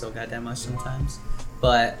thinking so goddamn much sometimes.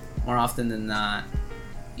 But more often than not,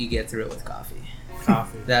 you get through it with coffee.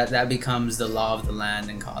 Coffee. That becomes the law of the land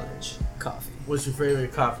in college. Coffee. What's your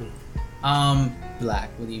favorite coffee?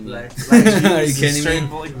 Black. What do you mean? Black. Are you kidding Straight me?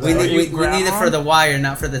 black. We Are you need it for the wire,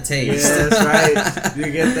 not for the taste. Yeah, that's right.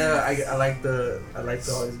 You get the I like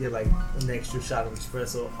to always get like an extra shot of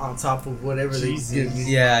espresso on top of whatever Jesus. they give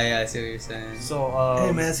me. Yeah, I see what you're saying. So,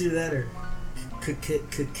 Hey man, see that or cocaine.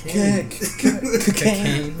 Cocaine.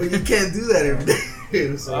 But you can't do that every day.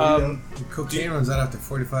 So, Cocaine runs out after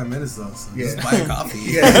 45 minutes though, so Yeah. just buy a coffee.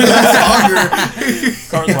 Yeah. It's longer.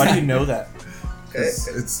 Carlos, why do you know that? 'Cause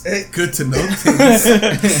it's good to know things.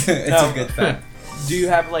 It's No. a good fact. Do you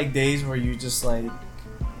have like days where you just like,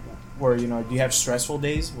 where you know, do you have stressful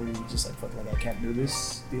days where you just like, fuck, like I can't do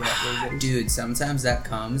this? Do you have those days? Dude, sometimes that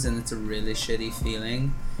comes and it's a really shitty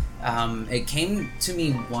feeling. It came to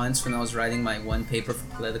me once when I was writing my one paper for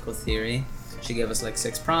political theory. She gave us like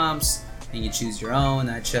 6 prompts and you choose your own.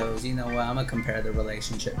 I chose, you know what, I'm gonna compare the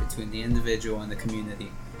relationship between the individual and the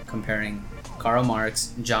community, comparing Karl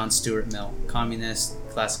Marx, John Stuart Mill, communist,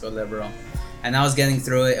 classical liberal. And I was getting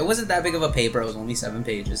through it. It wasn't that big of a paper. It was only 7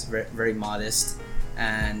 pages, very, very modest.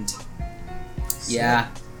 And yeah,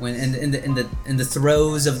 when in the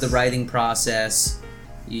throes of the writing process,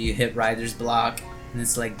 you hit writer's block, and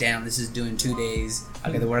it's like, damn, this is due in 2 days.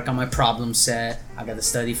 I gotta work on my problem set. I gotta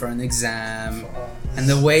study for an exam, and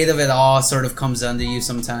the weight of it all sort of comes under you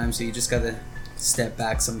sometimes. So you just gotta step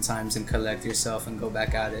back sometimes and collect yourself and go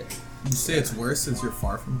back at it. You say it's worse since you're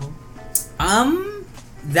far from home?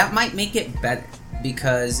 That might make it better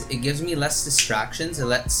because it gives me less distractions. It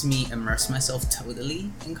lets me immerse myself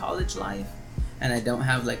totally in college life, and I don't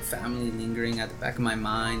have like family lingering at the back of my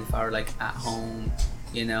mind. If I were like at home,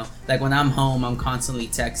 you know, like when I'm home, I'm constantly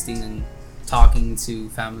texting and talking to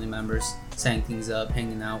family members, setting things up,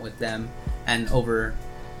 hanging out with them. And over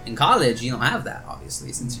in college, you don't have that,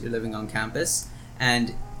 obviously, since you're living on campus.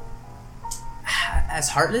 And as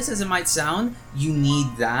heartless as it might sound, you need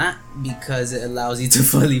that because it allows you to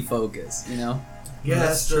fully focus, you know? Yeah,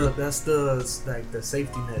 That's that's the like the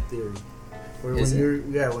safety net theory. Where Is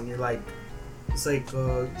when you're like, it's like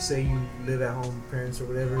say you live at home, parents or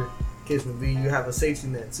whatever case may be, you have a safety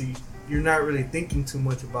net, so you're not really thinking too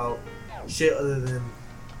much about shit other than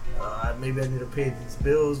maybe I need to pay these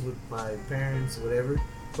bills with my parents or whatever.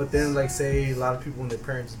 But then like say a lot of people when their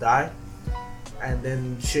parents die, and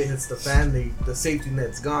then shit hits the fan, the safety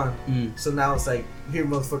net's gone. So now it's like, here,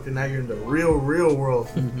 motherfucker, now you're in the real world.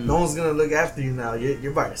 No one's gonna look after you now.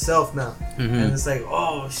 You're by yourself now. And it's like,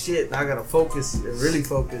 oh shit, now I gotta focus and really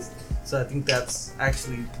focus. So I think that's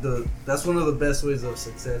actually that's one of the best ways of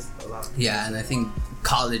success. A lot. Yeah, and I think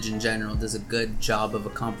college in general does a good job of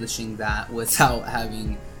accomplishing that without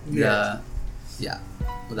having without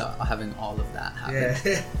having all of that happen.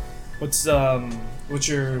 Yeah. What's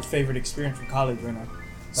your favorite experience from college right now?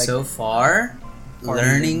 Like, So far, Partying.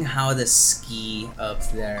 learning how to ski up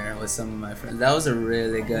there with some of my friends. That was a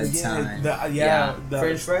really good time.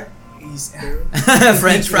 French fry.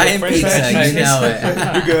 French fry and French pizza, fry you know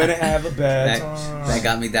it. You're gonna have a bad That, time. that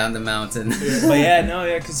got me down the mountain.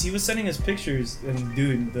 But because he was sending us pictures, and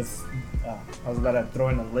dude, I was about to throw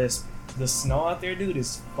in a list. The snow out there, dude,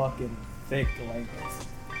 is fucking thick,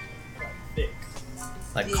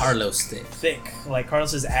 Like Carlos thick. like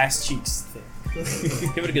Carlos's ass cheeks thick.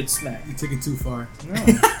 Give it a good smack. You took it too far. No.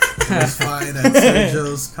 That's fine. That's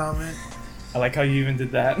Sergio's comment. I like how you even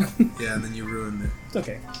did that. Yeah, and then you ruined it. It's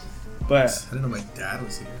okay, but I didn't know my dad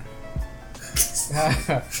was here.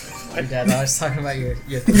 Your dad always talking about your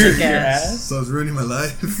your thick ass. So I was ruining my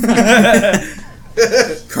life.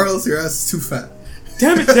 Carlos, your ass is too fat.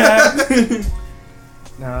 Damn it, Dad.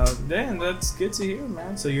 No, damn, that's good to hear,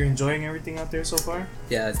 man. So you're enjoying everything out there so far?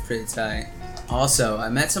 Yeah, it's pretty tight. Also, I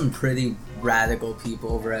met some pretty radical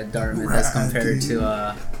people over at Dartmouth as compared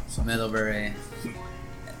to Middlebury.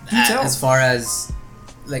 tell. As far as,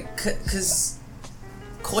 like, because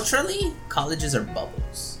culturally, colleges are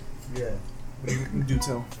bubbles. Yeah. Do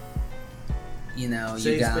tell. You know, you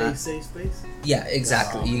Safe got... space, safe space. Yeah,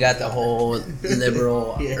 exactly. Oh, You got the whole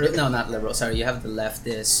liberal... Yeah. No, not liberal. Sorry, you have the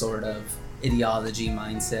leftist sort of ideology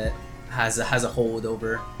mindset has a hold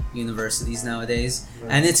over universities nowadays.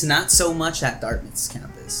 Right. And it's not so much at Dartmouth's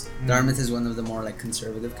campus. Dartmouth is one of the more like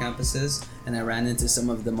conservative campuses, and I ran into some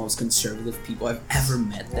of the most conservative people I've ever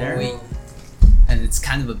met there. And it's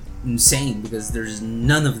kind of insane because there's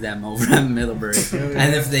none of them over at Middlebury.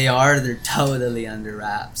 And if they are, they're totally under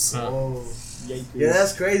wraps. Oh. Yeah,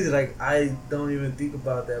 that's crazy. Like, I don't even think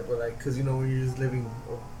about that, but like, cause you know when you're just living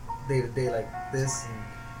day to day like this, and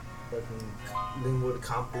fucking Linwood,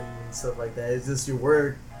 Compton, and stuff like that. It's just you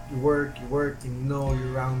work, and you know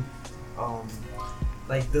you're around,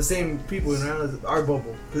 like the same people around our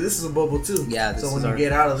bubble. Cause this is a bubble too. Yeah. This is So when our you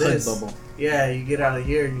get out of hood this, bubble. yeah, you get out of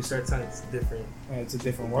here and you start talking. It's different. Yeah, it's a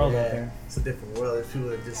different world out there. It's a different world. There's people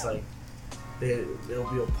that just like they'll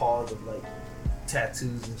be appalled of like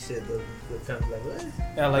tattoos and shit. They're kind of like, what?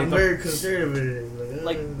 Yeah, like I'm very conservative.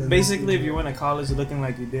 like basically, if you went to college looking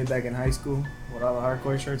like you did back in high school with all the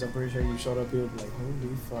hardcore shirts, I'm pretty sure you showed up here with like,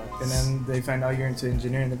 holy fuck. And then they find out you're into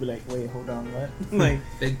engineering, they'd be like, wait, hold on, what? Like,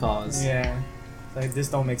 Big pause. yeah, like this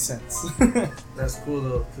don't make sense. That's cool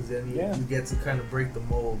though, because then you get to kind of break the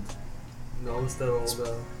mold. You know, it's the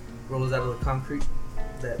old rolls out of the concrete.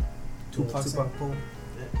 That Tupac poem.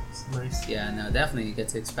 Yeah, it's nice. Yeah, no, definitely you get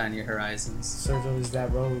to expand your horizons. Sergio is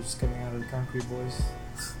that rose coming out of the Concrete Boys.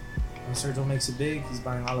 When Sergio makes it big, he's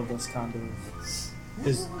buying all of us condoms.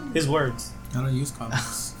 His words. I don't use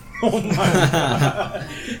condoms. Oh my god.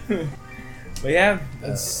 But yeah,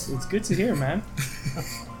 it's good to hear, man.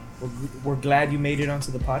 We're glad you made it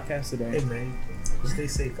onto the podcast today. Hey man, stay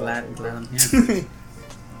safe. Glad I'm here.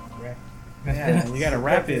 Yeah, you gotta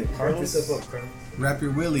wrap it, Wrap Carlos. yourself up, Carlos. Wrap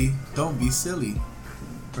your willy. Don't be silly.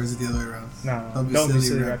 Or is it the other way around? No, don't be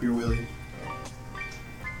silly. Wrap your willy.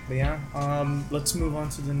 But yeah, let's move on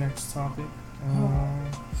to the next topic.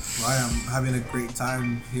 Well, I'm having a great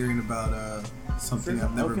time hearing about something Sure,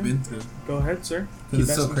 I've never okay. been through. Go ahead, sir. Because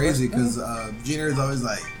it's Keep so asking crazy. questions. Because Junior is always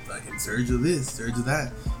like, fucking Sergio this, Sergio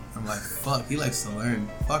that. I'm like, fuck, he likes to learn.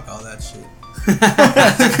 Fuck all that shit. Oh,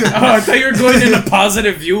 I thought you were going in a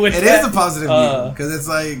positive view with It that. is a positive view because it's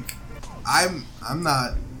like I'm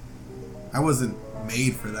not. I wasn't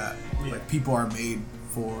made for that. Yeah. Like people are made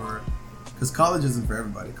for. Because college isn't for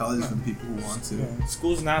everybody. College is for the people who want to. Yeah,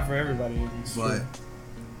 school's not for everybody. It's But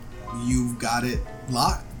true. you've got it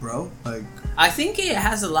locked, bro. Like I think it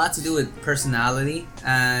has a lot to do with personality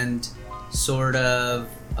and sort of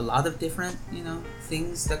a lot of different,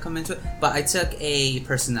 things that come into it. But I took a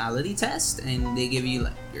personality test and they give you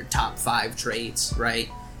like your top 5 traits, right?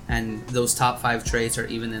 And those top 5 traits are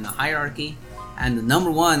even in a hierarchy. And the number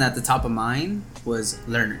 1 at the top of mine was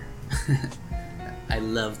learner. I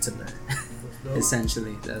love to learn.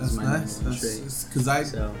 Essentially, that's that's my nice. number 1 trait.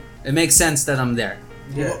 Because So it makes sense that I'm there.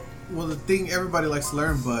 Yeah. Well, the thing everybody likes to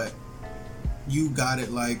learn, but you got it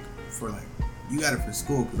you got it for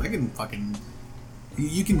school. Because I can fucking.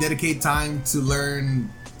 You can dedicate time to learn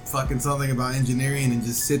fucking something about engineering and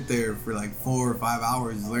just sit there for like 4 or 5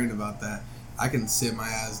 hours learning about that. I can sit my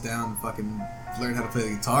ass down and fucking learn how to play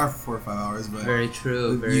the guitar for 4 or 5 hours, but Very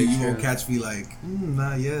true. Very you true. won't catch me like,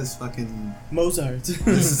 yes, fucking Mozart.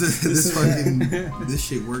 this fucking this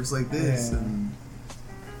shit works like this, Yeah.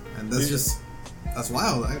 and that's just that's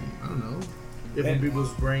wild. I don't know. Different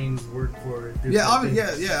people's brains work for different Yeah,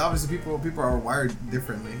 things. yeah. Obviously, people are wired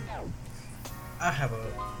differently. I have a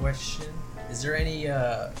question. Is there any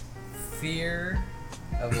fear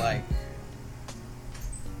of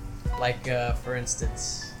for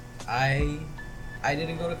instance, I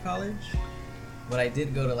didn't go to college, but I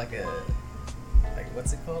did go to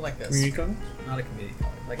what's it called? Like a Community college? not a community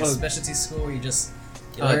college, like a Oh. specialty school where you just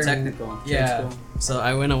you Oh, learn- technical. Trade Yeah. school. So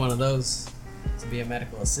I went on one of those to be a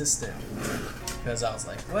medical assistant because I was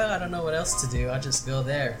like, well, I don't know what else to do. I'll just go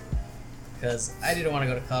there because I didn't want to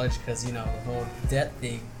go to college because the whole debt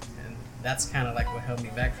thing, and that's kind of like what held me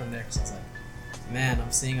back from there. Because I was like, man,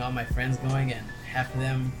 I'm seeing all my friends going, and half of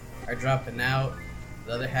them are dropping out.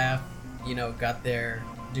 The other half, got their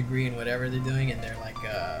degree in whatever they're doing, and they're like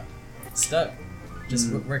stuck,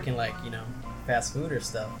 just working fast food or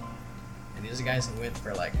stuff. And these are guys who went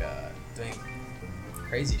for doing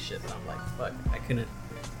crazy shit. And I'm like, fuck, I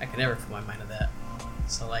could never put my mind to that.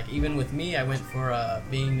 So even with me, I went for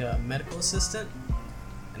being a medical assistant,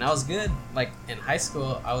 and I was good. Like in high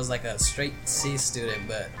school, I was like a straight C student,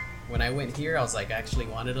 but when I went here, I was like, I actually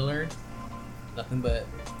wanted to learn. Nothing but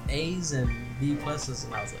A's and B pluses,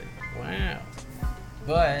 and I was like, wow.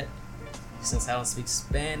 But since I don't speak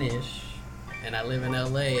Spanish and I live in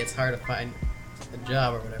LA, it's hard to find a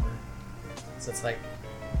job or whatever. So it's like,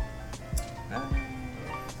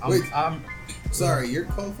 Wait. I'm Sorry, you're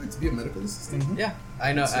qualified to be a medical assistant. yeah,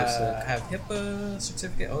 I know. So sick. I have HIPAA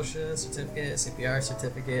certificate, OSHA certificate, CPR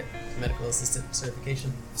certificate, medical assistant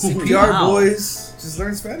certification. CPR Wow. boys. Just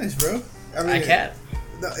learn Spanish, bro. I can't.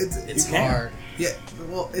 No, It's you can. hard. Yeah,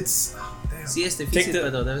 well, it's. Damn. Sí, es Take difícil,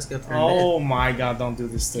 the- pero debes que aprender. Oh my god, don't do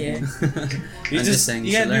this to me. Yeah. You I'm just saying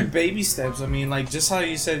you you should gotta do learn. baby steps. I mean, like just how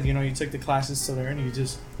you said, you took the classes to learn. You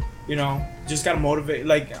just, just gotta motivate.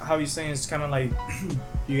 Like how you're saying, it's kind of like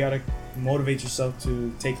you gotta motivate yourself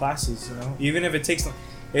to take classes. Even if it takes,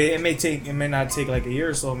 it may not take like a year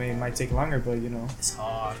or so. It might take longer, but It's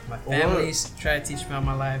hard. My family's trying to teach me all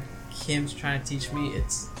my life. Kim's trying to teach me.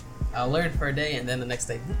 I'll learn for a day, and then the next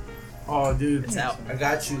day, Oh, dude. it's out. I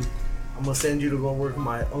got you. I'm gonna send you to go work with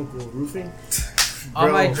my uncle roofing.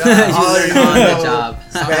 On my Bro. job, You learn on the job.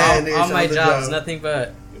 Spanish on my on the job is job. nothing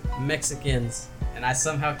but Mexicans, and I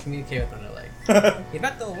somehow communicate with them. They're like,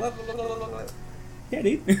 Hibato, blah, blah, blah, blah, blah. Yeah,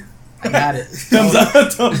 dude. I got it. Thumbs up.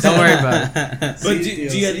 Thumbs Don't up. worry about it. But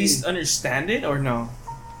do you at least understand it or no?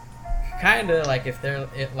 Kinda like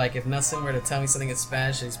if Nelson were to tell me something in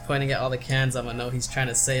Spanish and he's pointing at all the cans, I'm gonna know he's trying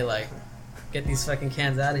to say like, get these fucking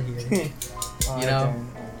cans out of here. You know?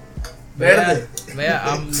 But yeah,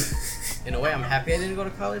 I'm in a way I'm happy I didn't go to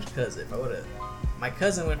college because if I would have, my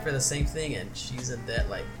cousin went for the same thing and she's in debt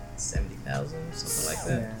like 70,000 or something like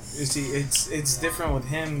that. Yeah. You see, it's different with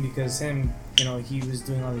him because him, you know, he was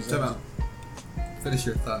doing all these. Time out. Finish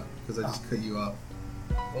your thought because I just cut you off.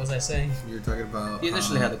 What was I saying? You were talking about. You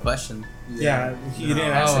initially had the question. Yeah, he didn't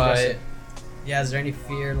No. ask the question. Yeah, is there any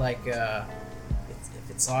fear like if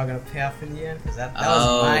it's all gonna pay off in the end? Because that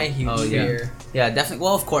was my huge fear. Yeah, definitely.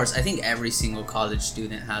 Well, of course, I think every single college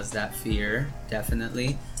student has that fear,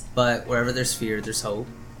 definitely. But wherever there's fear, there's hope.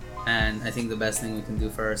 And I think the best thing we can do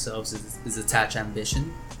for ourselves is attach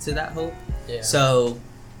ambition to that hope. Yeah. So,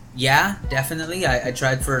 yeah, definitely. I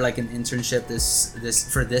tried for like an internship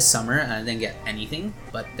this summer and I didn't get anything.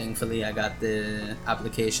 But thankfully, I got the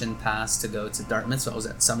application passed to go to Dartmouth. So I was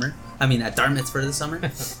at Dartmouth for the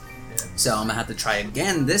summer. So I'm gonna have to try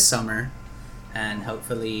again this summer. And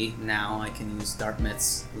hopefully now I can use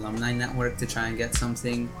Dartmouth's alumni network to try and get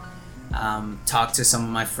something. Talk to some of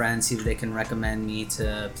my friends, see if they can recommend me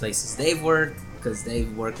to places they've worked, because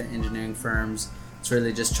they've worked at engineering firms. It's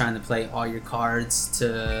really just trying to play all your cards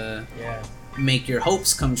to make your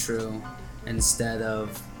hopes come true, instead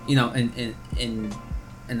of, you know, in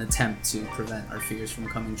an attempt to prevent our fears from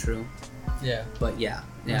coming true. Yeah. But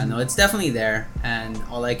no, it's definitely there, and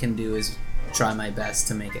all I can do is try my best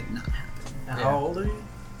to make it not happen. How old are you?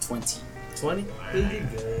 20. 20? You're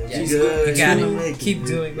good. Yeah, You're good. you gotta You're gonna make it, keep dude.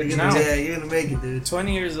 doing what You're you're gonna, doing. yeah, you're gonna make it, dude.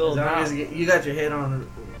 20 years As old long now. as you got your head on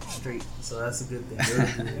straight, so that's a good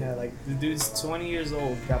thing. Dude. Yeah, like the dude's 20 years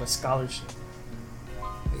old, got a scholarship,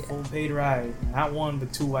 full paid ride, not one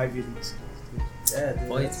but 2 Ivy Leagues. Yeah, dude.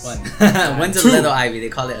 Boy, it's fun. that's- When's a Two. little Ivy? They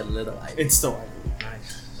call it a little Ivy. It's still Ivy League,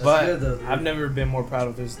 Nice. That's but good, though, dude. I've never been more proud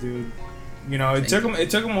of this dude. You know, it Thank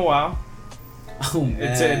took him a while. Oh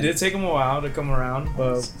It did take him a while to come around,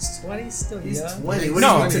 but He's 20, still He's young. 20. No, What no,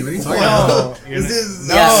 are you what are you talking talking about? about? This is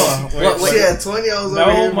No, Yeah. wait, What- Yeah, 20 I was No,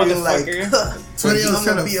 over here being like, motherfucker. 20 I was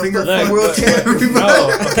trying to be a finger fucking fuck world champ. everybody.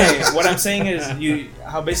 No, okay. What I'm saying is,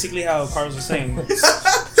 how Carlos was saying,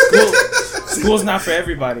 school's not for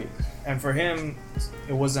everybody, and for him,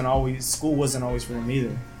 school wasn't always for him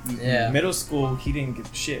either. Yeah. Middle school, he didn't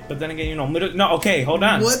give a shit. But then again, you know, okay, hold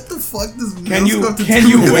on. What the fuck does Can you- middle school have to can do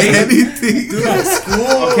you with wait? anything? Dude, school,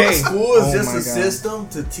 Okay. school is Oh just my a God. system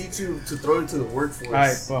to teach you, to throw you to the workforce. All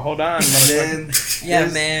right, but hold on. And then, Yeah,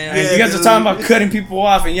 there's- man. And yeah, you guys are dude. talking about cutting people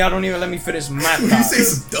off, and y'all don't even let me finish my You thought. say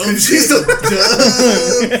some dumb shit.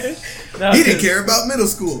 No, He didn't care about middle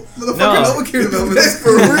school. Motherfucker, No. no one cared about middle That's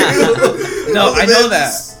school. for real. No, I know that.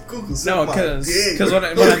 School can suck No, my because dick. what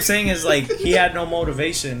I'm saying is, like, he had no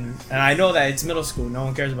motivation, and I know that it's middle school. No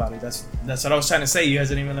one cares about it. That's what I was trying to say. You guys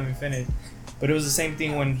didn't even let me finish. But it was the same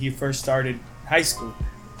thing when he first started high school,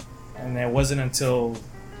 and it wasn't until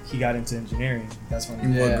he got into engineering that's when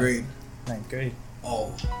In he what Yeah. grade? 9th grade.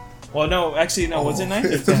 Oh. Well, no, actually, no. Was it 9th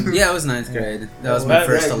or 10th? Yeah, it was 9th grade. That was But- my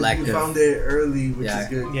first Yeah, elective. You found it early, which Yeah. is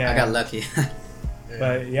good. Yeah. I got lucky.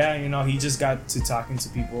 But yeah, you know, he just got to talking to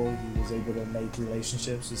people. He was able to make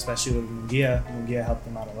relationships, especially with Mungia. Mungia helped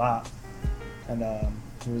him out a lot, and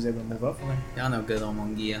he was able to move up from there. Y'all know good old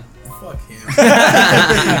Mongia. Fuck him.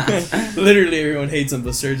 Literally, everyone hates him,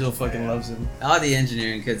 but Sergio fucking loves him. All the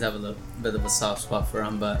engineering kids have a little bit of a soft spot for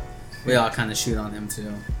him, but we all kind of shoot on him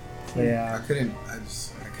too. But yeah, I couldn't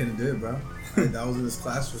do it, bro. Like, I was in this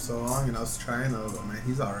class for so long, and I was trying. I was like, man,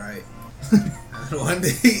 he's all right. And one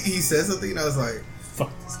day he said something, and I was like,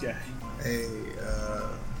 fuck this guy. hey,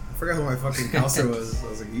 I forgot who my fucking counselor was. I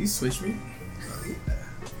was like, you switch me? I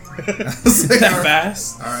was like, That all right,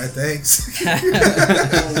 fast. all right, thanks.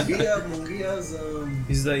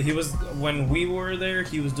 Mungia's, He was when we were there.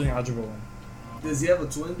 He was doing algebra 1. does he have a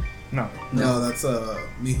twin? No, No, that's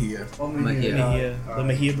Mejia. Oh, Mejia. Mejia, the Alright.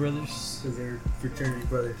 Mejia brothers. Because they're fraternity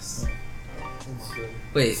brothers. Oh my god.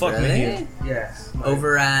 Wait, Fuck really? Mejia. Yeah.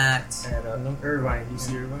 Over at At Irvine. You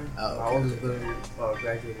see Irvine? Oh, My okay. oldest brother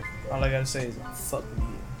graduated from All there. I gotta say is fuck Mejia.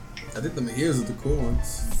 I think the Mejias are the cool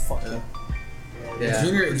ones. Fuck Yeah. them. Yeah.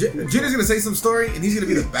 Junior's gonna say some story, and he's gonna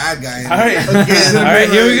be the bad guy. All right, Again. all right.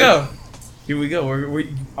 Here we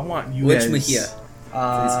go. I want you Which guys. Mejia?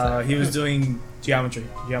 He was doing geometry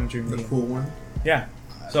The Mejia. cool one. Yeah.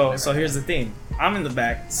 So here's the thing. I'm in the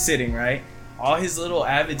back sitting, right? All his little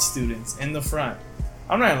avid students in the front.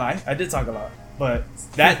 I'm not gonna lie, I did talk a lot. But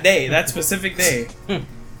that day, that specific day,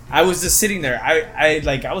 I was just sitting there.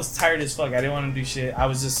 I was tired as fuck. I didn't want to do shit. I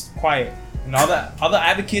was just quiet. And all the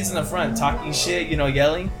Avid kids in the front talking shit,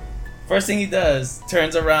 yelling. First thing he does,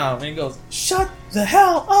 turns around and he goes, "Shut the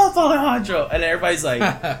hell up, Alejandro!" And everybody's like,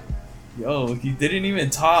 "Yo, he didn't even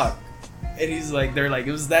talk." And he's like, they're like,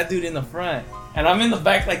 "It was that dude in the front." And I'm in the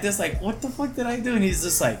back like this, like, "What the fuck did I do?" And he's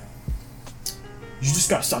just like, "You just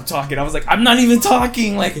gotta stop talking." I was like, "I'm not even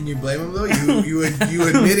talking." Like, Can you blame him though? You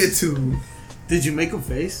admitted to. Did you make a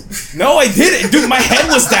face? no, I didn't, dude. My head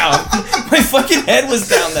was down. My fucking head was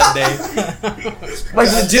down that day. Like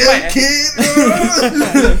legit,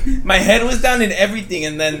 my head was down and everything.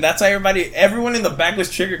 And then that's why everyone in the back was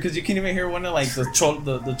triggered because you can't even hear one of like the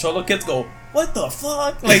cholo kids go, "What the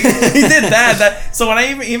fuck?" Like he did that. So when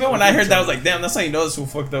when I heard that, I was like, "Damn, that's how you know this fool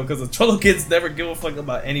fucked up." Because the cholo kids never give a fuck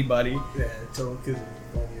about anybody. Yeah, cholo kids are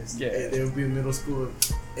the funniest. Yeah. Hey, they would be in middle school.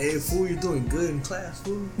 "Hey, fool, you're doing good in class,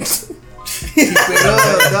 fool." Keep it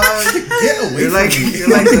up, dog. Get away You're from like me.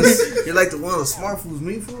 you're like the one of the smart fools.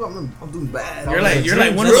 Me, fool, I'm doing bad. You're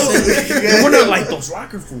like one of bro. those, you're one of like those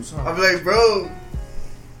rocker fools, huh? I'm like, bro,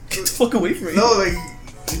 Get the fuck away from me. no, like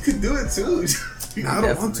you could do it too. I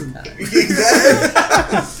don't want to.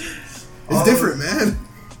 Exactly. It's different, man.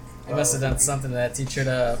 You must have done something to that teacher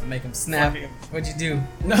to make him snap. What'd you do?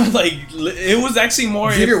 No, like it was actually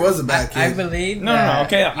more. Junior was a bad kid. I believe. No, that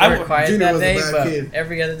okay, You I were w- quiet Junior that was a day, bad but kid.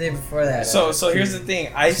 every other day before that. So here's the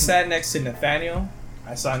thing. I sat next to Nathaniel.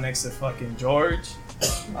 I sat next to fucking George.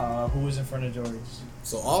 Who was in front of George?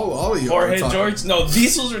 So all of you. Jorge are talking. George. No,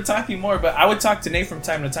 Diesels were talking more, but I would talk to Nate from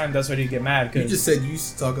time to time. That's why he'd get mad. You Cause just said you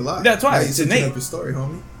used to talk a lot. That's why, Now you it's switching innate. up your story,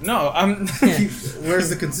 homie. no, I'm. Where's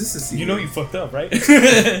the consistency? You know you fucked up, right?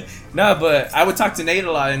 No, but I would talk to Nate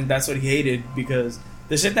a lot, and that's what he hated because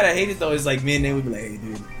the shit that I hated though is like me and Nate would be like, "Hey,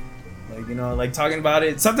 dude." Like, like talking about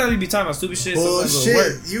it. Sometimes we'd be talking about stupid shit. Sometimes it would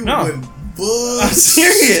work. Bullshit. You No. would bullshit. I'm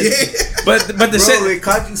serious. But the Bro, shit. they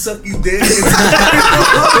caught you sucking dick.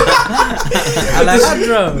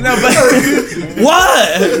 Alejandro. No, but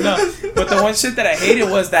what? No, but the one shit that I hated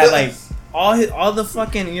was that like all the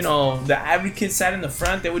fucking the average kids sat in the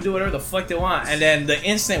front. They would do whatever the fuck they want, and then the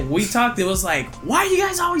instant we talked, it was like, "Why are you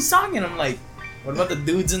guys always talking?" I'm like, "What about the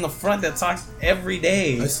dudes in the front that talk every I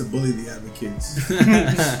day?" used to bully the Avid kids.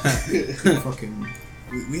 Fucking,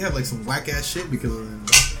 we had like some whack ass shit because of them.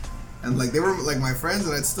 And like they were like my friends,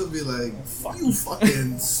 and I'd still be like, "Fuck you,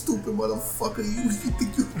 fucking stupid motherfucker! You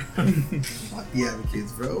think you?" Fuck the Avid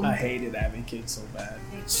kids, bro. I hated avid kids so bad.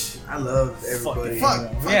 I loved everybody.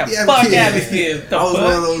 Fuck. Yeah, the Avid fuck kids. avid kids. The I was fuck?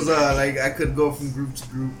 one of those like I could go from group to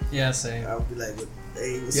group. Yeah, same. I would be like,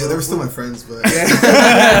 "Hey, what's Yeah, up, they were still fool?" my friends, but Yeah.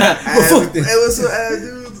 Well, fuck It was so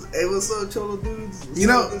dudes. It was so cholo dudes. you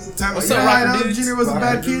know, time What's you up, know how I rocker know dudes? Junior was a Rocker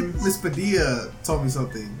bad kid. dudes. Miss Padilla told me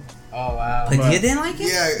something. Oh wow. Padilla didn't like it?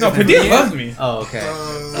 Yeah, No, Padilla loved me. Oh, okay.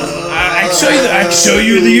 I can show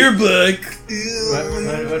you the yearbook.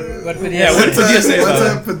 What did he Yeah, say? what did Padilla say One about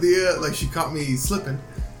time Padilla, like she caught me slipping.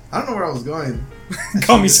 I don't know where I was going.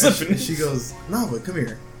 Call me And slipping. She goes, "No, but come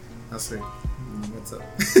here." I was like, "What's up?"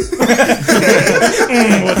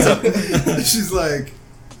 What's up? She's like,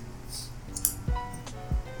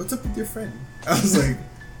 "What's up with your friend?" I was like,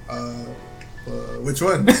 which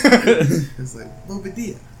one?" It's like, "Well,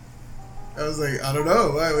 Padilla." I was like, "I don't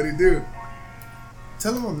know. Why? What do you do?"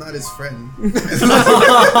 Tell him I'm not his friend.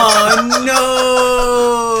 Oh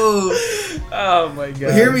no! Oh my god.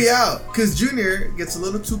 But hear me out, because Junior gets a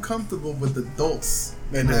little too comfortable with adults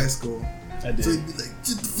in high school. I did. So he'd be like,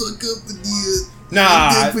 "Shut the fuck up, Padilla."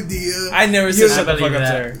 Nah, Padilla. I never I said shut the believe fuck up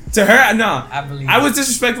to that. her. To her, no. I believe. I was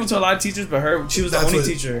disrespectful to a lot of teachers, but she was the That's only what-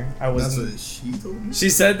 teacher I That's wasn't. what she told me. She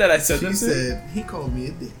said that I said She that. said he called me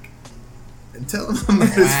a dick, and tell him I'm not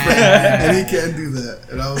his friend, and he can't do that.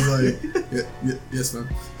 And I was like, yeah, yes, ma'am.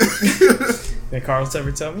 Did Carlos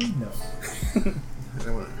ever tell me? No. I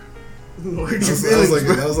don't wanna- Where'd I your was feelings, like,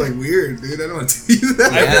 bro? that was like weird, dude. I don't want to tell you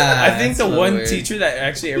that. Yeah. I think that's the a little one weird. teacher that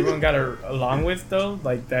actually everyone got along with though,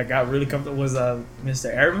 like that got really comfortable was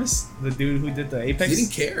Mr. Aramis, the dude who did the Apex. He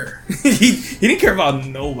didn't care. he didn't care about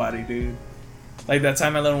nobody, dude. Like that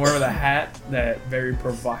time I let him wear with a hat, that very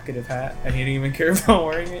provocative hat, and he didn't even care about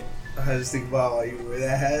wearing it. I just think about why you wear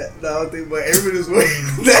that hat. No, I don't think about everybody was wearing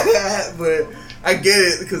that hat, but I get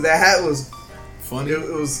it because that hat was Funny. it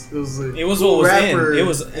was a It was cool what was in. rapper. It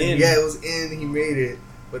was and in. Yeah, it was in. He made it,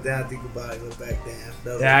 but then I think about it, look back, damn.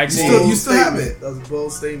 That was Yeah, a actually- bold You still have statement. it. That was a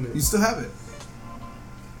bold statement. You still have it.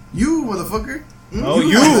 You motherfucker. Oh, have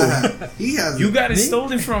you. that hat. He has You it. got it Me?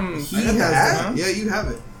 stolen from. He I got has the that. hat? Yeah, you have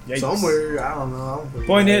it. Yikes. Somewhere, I don't know. I don't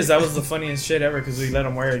Point is, that was the funniest shit ever because we let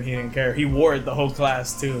him wear it and he didn't care. He wore it the whole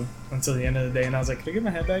class too until the end of the day, and I was like, "Can I get my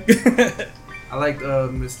hat back?" I like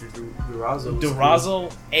Mr. Durazo.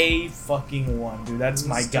 Durazo, a fucking one, dude. That's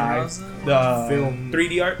my guy. Durazo? The Film.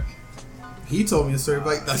 3D art. He told me a story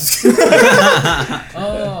about that.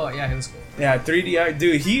 Oh, yeah, he was cool. Yeah, 3D art,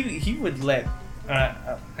 dude. He would let.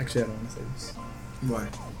 Actually, I don't want to say this Why?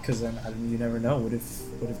 because then you never know. What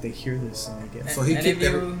if they hear this and they get? So he Any kicked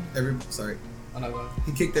of you- sorry. Oh, no, go ahead.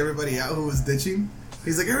 He kicked everybody out who was ditching.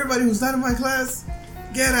 He's like, everybody who's not in my class,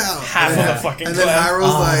 get out. Half and of then- the fucking And then class.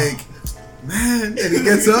 Hyro's like, man, and he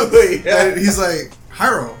gets up and he's like,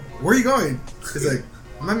 Hyro, where are you going? He's like,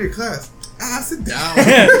 I'm in your class. Sit down.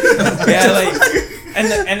 Yeah, like,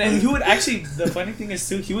 and then he would actually. The funny thing is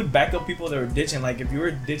too, he would back up people that were ditching. Like if you were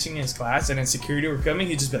ditching his class and then security were coming,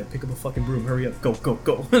 he'd just be like, pick up a fucking broom, hurry up, go, go,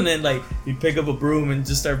 go. And then like he'd pick up a broom and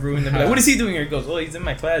just start brooming. And be like, what is he doing here? He goes, oh, he's in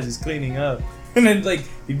my class, he's cleaning up. And then like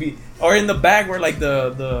he'd be, or in the back where like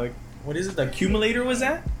the what is it, the accumulator was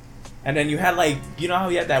at. And then you had like, you know how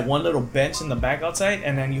you had that one little bench in the back outside,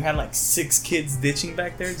 and then you had like 6 kids ditching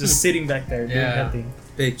back there, just sitting back there doing Yeah. that thing.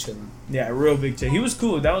 Big chillin'. Yeah, real big chick. He was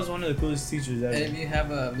cool. That was one of the coolest teachers ever. Any of you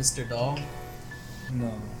have a Mr. Doll?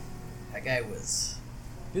 No. That guy he was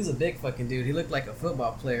a big fucking dude. He looked like a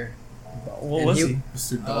football player. What And was he- he?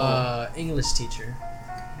 Mr. Dog. English teacher.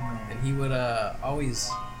 And he would always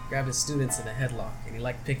grab his students in a headlock, and he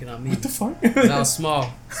liked picking on me. What the fuck? 'Cause I was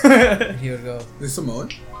small. And he would go, Is Samoan?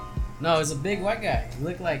 no, it was a big white guy. He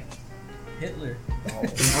looked like Hitler.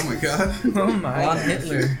 Oh my god. Oh my Blonde God.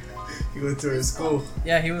 Hitler. He went to his school.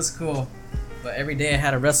 Yeah, he was cool. But every day I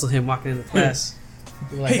had to wrestle him walking into class.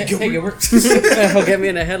 He'd be like, Hey, hey, Gilbert. He'll get me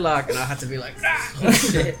in a headlock, and I'll have to be like, ah, oh,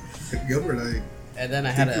 shit. Gilbert, I And then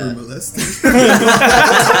I had think you were a, molested.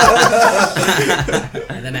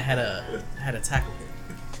 and then I had to tackle him.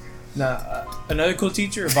 Nah, another cool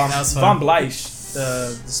teacher, Von That was fun. Von Bleich,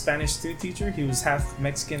 the Spanish 2 teacher. He was half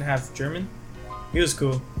Mexican, half German. He was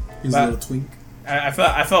cool. He's a little twink. I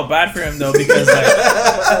felt bad for him though, because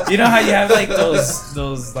like, you know how you have like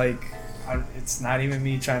those like, it's not even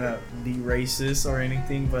me trying to be racist or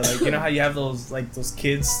anything, but like, you know how you have those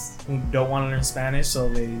kids who don't want to learn Spanish, so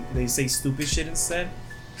they say stupid shit instead.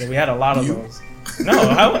 Yeah, we had a lot of You? those.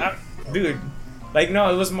 No, dude, like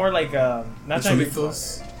no, it was more like not trying to be-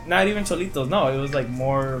 Cholitos. not even cholitos. No, it was like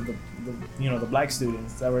more of the the black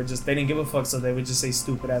students that were just, they didn't give a fuck, so they would just say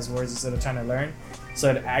stupid ass words instead of trying to learn. So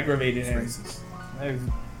it aggravated him. Racist.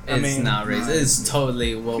 It's not racist. It's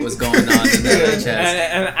totally what was going on in the LHS.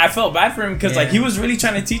 and I felt bad for him because like Yeah. he was really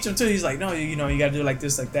trying to teach him too. He's like, no, you gotta do it like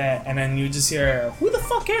this, like that, and then you just hear, who the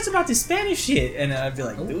fuck cares about this Spanish shit? And I'd be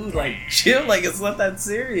like, dude, like chill, like it's not that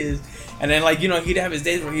serious. And then like he'd have his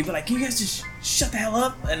days where he'd be like, can you guys just shut the hell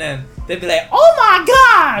up? And then they'd be like, oh my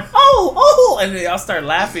god, oh, and then I'll start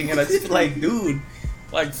laughing, and I just be like, dude,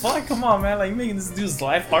 like fuck, come on, man, like you're making this dude's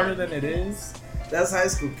life harder than it is. That's high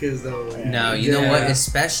school kids though. No, you know what? Yeah.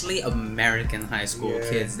 Especially American high school Yeah.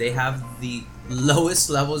 kids, they have the lowest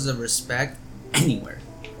levels of respect anywhere.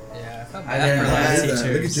 Yeah, I felt I bad for a lot of didn't know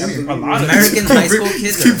that. teachers. Look at Junior. A lot of American high school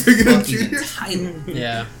kids are Keep picking up fucking Junior. entitled.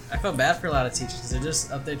 Yeah, I felt bad for a lot of teachers because they're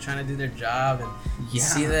just up there trying to do their job, and you Yeah.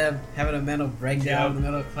 see them having a mental breakdown in the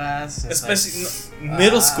middle of class. and it's Especially like,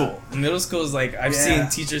 middle ah. school. Middle school is like, I've Yeah. seen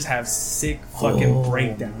teachers have sick fucking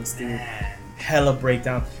breakdowns, dude. Hella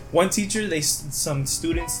breakdown. One teacher, some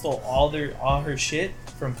students stole all her shit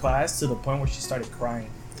from class to the point where she started crying.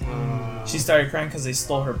 She started crying because they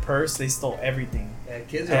stole her purse. They stole everything. Yeah,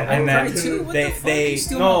 kids are And then Right, too? What they the fuck? they You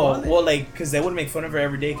steal my no wallet? well like because they would make fun of her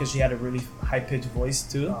every day because she had a really high pitched voice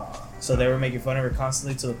too. So they were making fun of her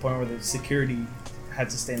constantly to the point where the security had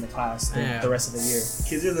to stay in the class the rest of the year.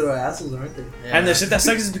 kids are little assholes, aren't they? Yeah. And the shit that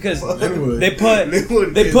sucks is because Linwood. they put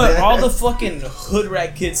Linwood they kids, put yeah. all the fucking hood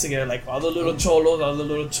rat kids together, like all the little cholos, all the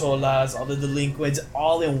little cholas, all the delinquents,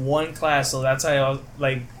 all in one class. So that's how I was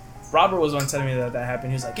like. Robert was one telling me that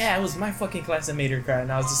happened. He was like, "Yeah, it was my fucking class that made her cry." And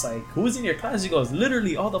I was just like, "Who was in your class?" He goes,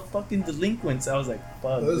 "Literally all the fucking delinquents." I was like,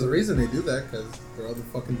 "Fuck." There's a dude." reason they do that because they're all the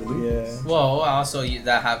fucking delinquents. Yeah. Well, also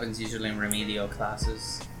that happens usually in remedial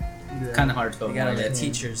classes. Yeah. Kind of hard to You gotta avoid let it.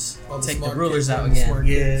 teachers All the take the smart rulers kids out and the again. smart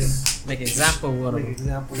Yeah. kids. Make an example of one of Make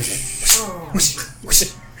them. examples.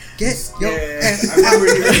 Get Yeah, I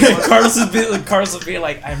remember hearing one, Carlos would be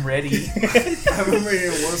like, "I'm ready." I remember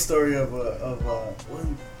hearing one story of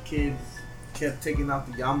one kid kept taking out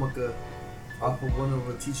the yarmulke off of one of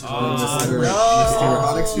the teachers. Oh, Mr.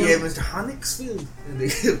 no. Mr. Yeah, Mr. Honixfield. And they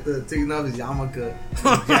kept taking off his yarmulke,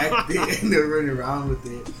 jacked it, and they were running around with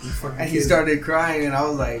it. And he started crying, and I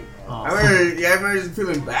was like, Oh. I remember just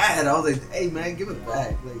feeling bad. I was like, hey man, give it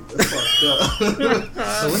back. Like, that's fucked up.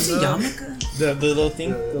 So what's a yarmulke? the little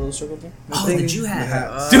thing, the little circle thing. Oh, the Jew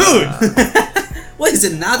hat. Dude, What is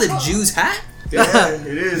it now? The Jew's hat? Yeah,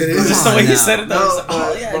 it is. It is. But- Just the way now. he said it, though. No, it's like,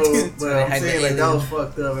 oh yeah, dude. but I'm saying like that was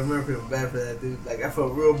fucked up. I remember feeling bad for that dude. Like I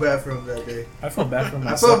felt real bad for him that day. I felt bad for I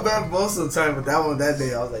myself. felt bad most of the time, but that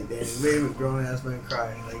day I was like, damn, it made me a grown ass man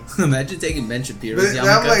crying. Like, Imagine taking Ben but Shapiro's I'm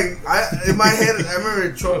yarmulke. like, in my head, I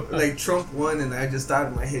remember Trump won, and I just thought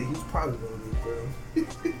in my head he was probably gonna lose,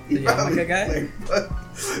 bro. He The probably- yarmulke guy?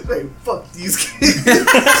 Fuck these kids.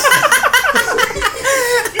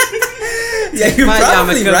 Yeah, you're My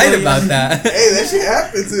probably yarmulke right will, about yeah. that. Hey, that shit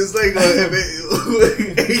happens. It's like,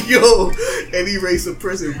 hey, yo, any racist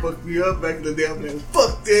person fucked me up back in the day. I'm like,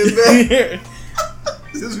 fuck them, man.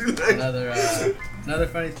 Just be like, Another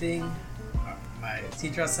funny thing. My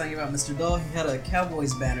teacher was talking about Mr. Dole. He had a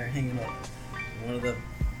Cowboys banner hanging up. One of the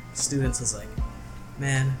students was like,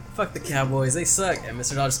 "Man, fuck the Cowboys. They suck." And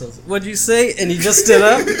Mr. Dole just goes, "What'd you say?" And he just stood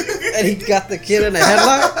up and he got the kid in a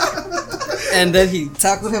headlock. And then he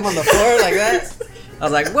tackled him on the floor like that. I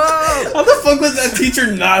was like, "Whoa!" How the fuck was that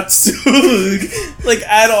teacher not sued? Like,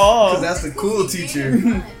 at all? 'cause that's the cool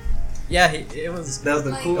teacher. Yeah, it was. That was the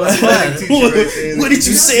Like, coolest what? fucking teacher right there. What did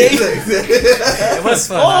you say? It was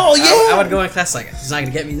fun. Oh, yeah. I would go in class like, "He's not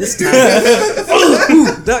gonna get me this time."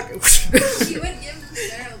 Ooh, duck. You would give him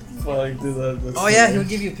steroids. Fuck, dude, that's Oh yeah, he'll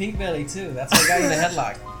give you pink belly too. That's why I got you in the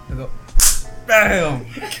headlock. He'll go, bam.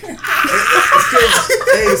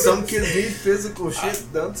 Hey, some kids need physical shit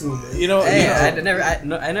done to them, man. You know, Hey, you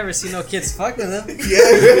know, I never see no kids fuck with him. Yeah,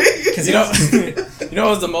 right? Cause you know, you know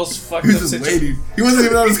what was the most fucked He up was just situation? waiting. He wasn't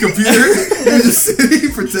even on his computer. He was just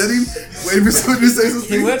sitting, pretending, waiting for someone to say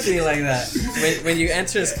something. he would be like that. When you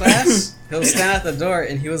enter his class, he'll stand at the door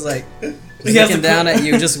and he was like He has looking to down put- at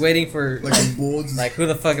you, just waiting for Like a bull. Just, like who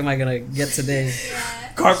the fuck am I gonna get today?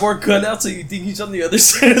 Cardboard cutout, so you think he's on the other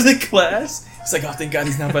side of the class. He's like, oh, thank God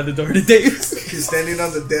he's not by the door today. He's standing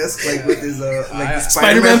on the desk like with his like the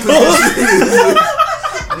Spider-Man Spider-Man position.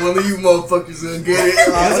 One of you motherfuckers gonna get it. He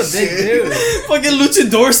Oh, was a big shit. dude. Fucking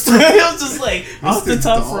luchador style, just like off the Mr.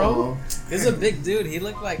 top Doll. row. He was a big dude. He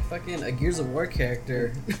looked like fucking a Gears of War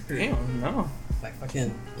character. Damn, no. Like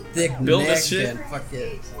fucking thick Build neck this shit. and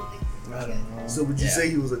fucking. I don't know. So would you Yeah. say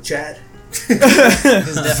he was a Chad? He was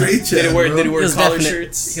definitely, Straight Did he wear, bro. did he wear was collar definite-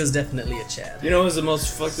 shirts? he was definitely a Chad. You know what was the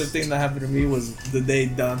most fucked up thing that happened to me was the day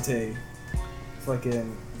Dante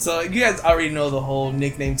fucking. So you guys already know the whole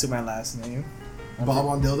nickname to my last name. Bob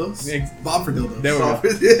on dildos? Yeah. Bob for dildos. There we go.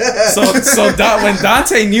 Yeah. When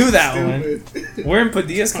Dante knew that one, Stupid. we're in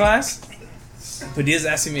Padilla's class. Padilla's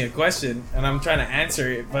asking me a question, and I'm trying to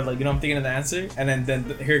answer it, but like I'm thinking of the answer, and then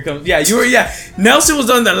here it comes. Yeah, you were. Yeah, Nelson was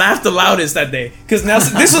the one that laughed the loudest that day because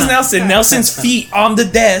Nelson. This was Nelson. Nelson's feet on the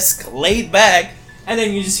desk, laid back, and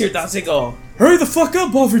then you just hear Dante go, "Hurry the fuck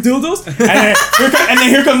up, ball for dildos!" And then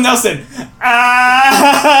here comes Nelson.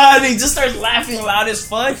 Ah! And he just starts laughing loud as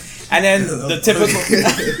fuck. And then the typical,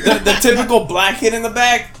 the typical black kid in the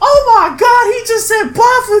back. Oh my god, he just said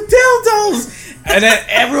 "ball for dildos," and then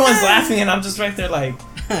everyone's laughing, and I'm just right there like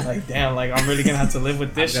damn, like I'm really gonna have to live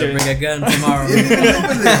with this Gotta shit. bring a gun tomorrow.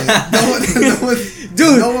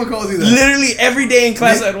 Dude, no one calls you that. Literally every day in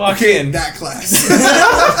class, I'd walk Okay, in. that class.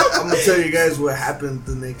 I'm gonna tell you guys what happened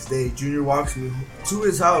the next day. Junior walks me to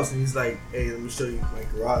his house and he's like, "Hey, let me show you my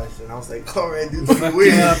garage." And I was like, "All right, dude, this is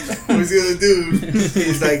weird. What's he gonna do?"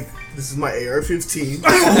 He's like, "This is my AR-15."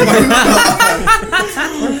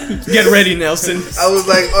 Get ready, Nelson. I was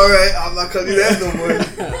like, "All right, I'm not calling you that no more.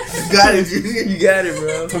 You got it, Junior. You got it,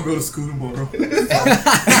 bro. Don't go to school tomorrow.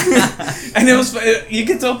 And it was, you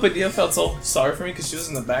could tell Padilla felt so sorry for me because she was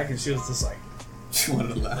in the back and she was just like, She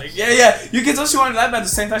wanted to laugh. like, yeah. You could tell she wanted to laugh, but at the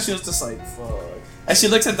same time, she was just like, fuck. And she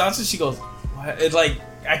looks at Dante, she goes, what? It, like,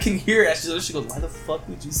 I can hear it. As she goes, why the fuck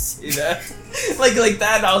would you say that? like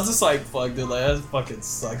that. And I was just like, fuck, dude, like, that fucking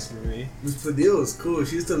sucks for me. Miss Padilla was cool.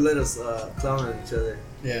 She used to let us clown at each other.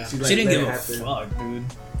 Yeah. She, like, She didn't let give it a happen. fuck, dude.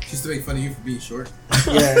 She used to make fun of you for being short.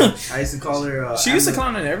 Yeah, I used to call her. She used to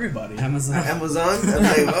clown on everybody. Amazon. Amazon.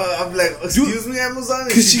 I'm like, excuse me, Amazon. And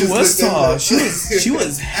Because she just was looked at tall. me. She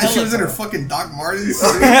was And hella she was in her tall. fucking Doc Martens.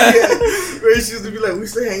 Yeah, right. She used to be like, we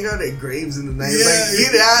used to hang out at Graves in the night. Yeah. Like,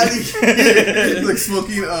 get out of here. like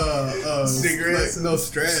smoking Cigarettes. like, no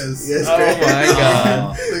stress. Yes, Oh right. my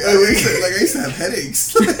god. Like I used to have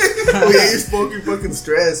headaches. Well, yeah, you're smoking fucking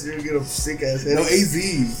stress. You're gonna get a sick ass head. No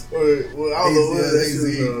AZ. Or, well, I don't know what that AZ.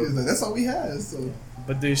 shit He was is. like, that's all we had. So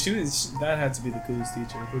But dude, that had to be the coolest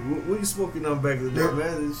teacher. What you smoking on back in the day, Yeah.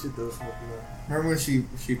 man? This shit that was smoking on. remember when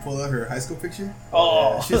she pulled out her high school picture?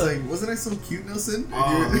 Oh, She's like, wasn't I so cute, Nelson?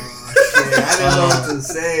 Oh, shit. I didn't know what to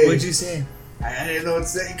say. What'd you say? I didn't know what to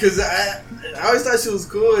say because I always thought she was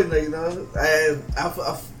cool and like, you know, I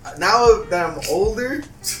now that I'm older,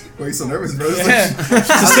 Why are you so nervous, bro? Yeah. It's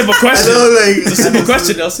a simple I question. know, like, It's a simple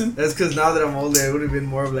question, Nelson. That's because now that I'm older, it would have been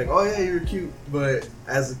more of like, oh yeah, you're cute. But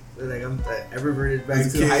as like I reverted back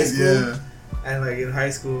As a to kid, high school, yeah. and like in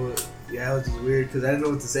high school, yeah, it was just weird because I didn't know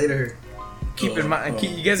what to say to her. Keep in mind,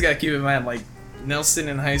 you guys gotta keep in mind, like Nelson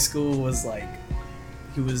in high school was like,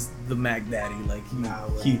 he was the Mac Daddy. Like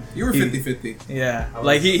he You were he- 50-50. Yeah,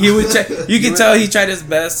 like he would check. You can tell he tried his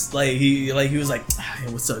best. Like he was like,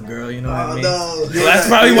 hey, "What's up, girl?" You know what I mean? no, So that's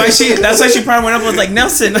probably why that's why she probably went up and was like,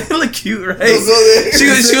 "Nelson, you look cute, right?" Don't go there.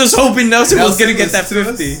 She was hoping Nelson was gonna get that Nelson was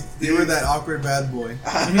 50. to us, You were that awkward bad boy.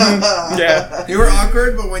 Yeah, You were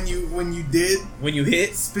awkward, but when you did when you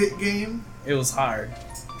hit, spit game, it was hard.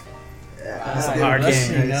 Yeah, That's I a did hard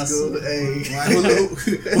Russian game. in high school. Hey.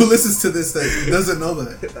 who listens to this that doesn't know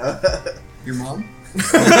that? Your mom?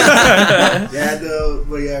 Yeah, no,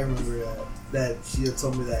 but yeah, I remember that she had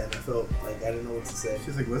told me that, and I felt like I didn't know what to say.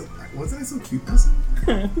 She's like, wasn't I so cute, Nelson?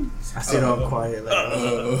 I stayed all quiet, like.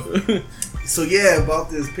 Oh. So yeah,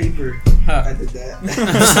 about this paper, I did that.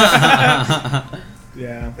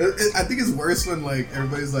 Yeah. I think it's worse when like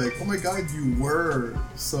everybody's like, "Oh my god, you were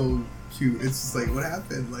so cute." It's just like, what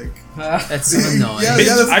happened? Like, That's so annoying. yeah,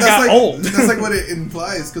 I got like, old. That's like what it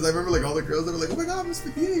implies. Because I remember like all the girls that were like, "Oh my god, Miss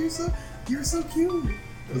Padilla, you're so cute."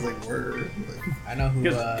 I was like, "Word." Like, I know who. He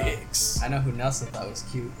was dicks. I know who Nelson thought was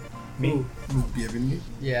cute. Me. Bienvenue.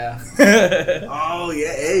 Yeah, Oh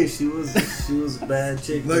yeah, hey, she was a bad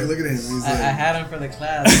chick. Look at him. He's I like, had him for the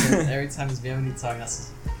class. And every time his Bienvenido talk, that's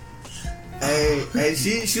Hey,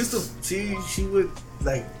 she used to she would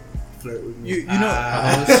like flirt with me. You know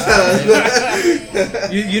nah,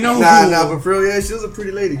 you know who but for real, yeah, she was a pretty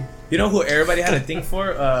lady. you know who everybody had a thing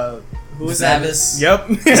for? Who was Zavis. that? Yep.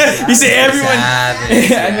 You say everyone.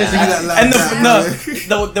 Savage, I miss yeah.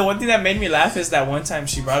 it. And the one thing that made me laugh is that one time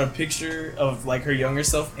she brought a picture of like her younger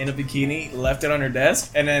self in a bikini, left it on her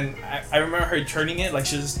desk, and then I remember her turning it, like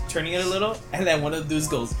she was turning it a little, and then one of the dudes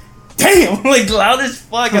goes, "Damn!" like loud as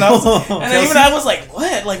fuck, and I was, and then even I was like,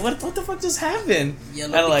 "What? Like what the fuck just happened?"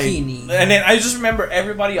 yellow And like, bikini. and then I just remember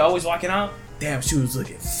everybody always walking out. Damn, she was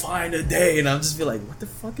looking fine today, and I'm just feel like, what the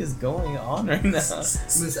fuck is going on right now? Miss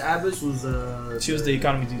Abish was She was the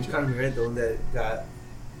economy teacher. economy, right? The one that got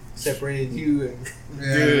separated you and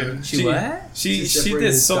yeah. Dude, She what? She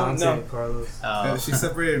separated did so Dante no. and Carlos. Yeah, she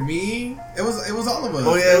separated me. It was all of us.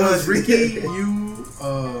 Oh, yeah, it it was was. Ricky, you,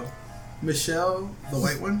 Michelle, the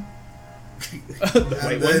white one, The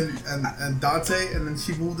white one. and Dante, and then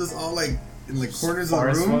she moved us all like in like corners of Far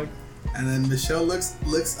the as room. fuck. And then Michelle looks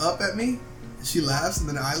up at me. She laughs, and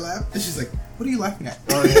then I laugh, and she's like, "What are you laughing at?"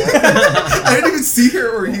 Oh yeah. I didn't even see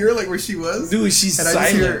her or hear like where she was. Dude, she's And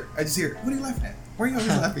silent. I just hear, "What are you laughing at? Why are you always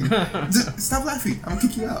laughing? Just stop laughing! I'm gonna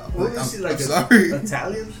kick you out." I'm What like, was she I'm like? sorry.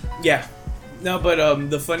 Italian? Yeah. No, but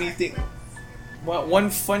the funny thing,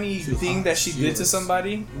 one funny She was thing hot. that she She did to was.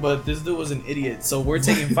 somebody, but this dude was an idiot. So we're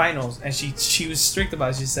taking finals, and she was strict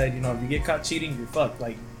about it. She said, you know, if you get caught cheating, you're fucked.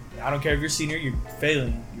 Like, I don't care if you're senior, you're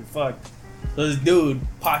failing, you're fucked. So this dude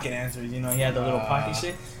pocket answers, you know, he had the little pocket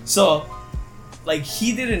shit. So, like,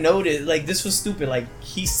 he didn't notice. Like, this was stupid. Like,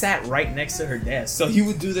 he sat right next to her desk, so he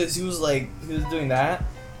would do this. He was doing that,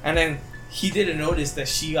 and then he didn't notice that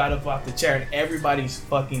she got up off the chair, and everybody's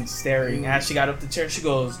fucking staring. As she got up the chair, she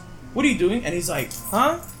goes, "What are you doing?" And he's like,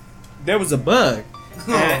 "Huh? There was a bug."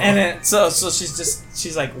 And then so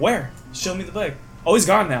she's like, "Where? Show me the bug." Oh, he's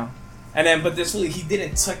gone now. And then but this he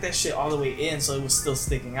didn't tuck that shit all the way in, so it was still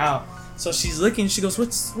sticking out. So she's looking. She goes,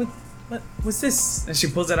 "What's this?" And she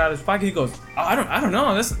pulls it out of his pocket. He goes, "Oh, I don't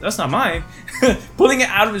know. That's not mine." Pulling it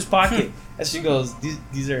out of his pocket. And she goes, "This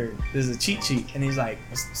is a cheat sheet." And he's like,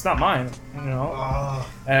 "It's not mine, you know." Oh.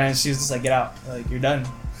 And she was just like, "Get out! Like you're done."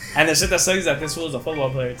 And the shit that sucks is that this fool was a football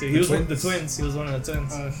player too. He was one of the twins. He was one of the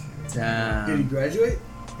twins. Did he Damn. graduate?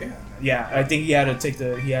 Yeah, I think he had to take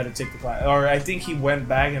the class, or I think he went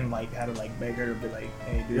back and like had to like beg her to be like,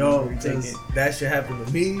 "Hey, dude, Yo, you take 'cause it." that shit happened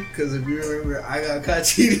to me. Because if you remember, I got caught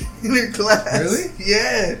cheating in her class. Really?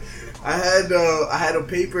 Yeah. I had a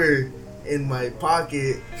paper in my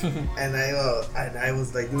pocket, and I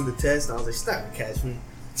was like doing the test, and I was like, "She's not gonna catch me."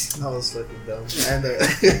 I was fucking dumb. And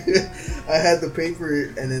I had the paper,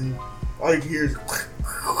 and then all you can hear is.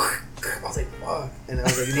 I was like, "Fuck!" And I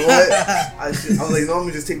was like, "You know what?" I was like, "No, I'm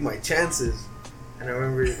gonna just take my chances." And I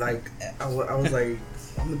remember, like, I was like,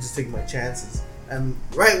 "I'm gonna just take my chances." And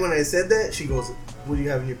right when I said that, she goes, "What do you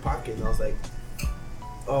have in your pocket?" And I was like,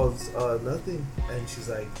 "Oh, it's, nothing." And she's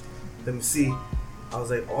like, "Let me see." I was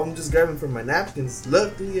like, "Oh, I'm just grabbing from my napkins."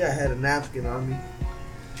 Luckily, I had a napkin on me.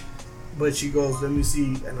 But she goes, "Let me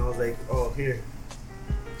see." And I was like, "Oh, here.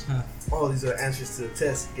 Oh, these are answers to the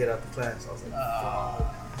test. Get out the class." I was like,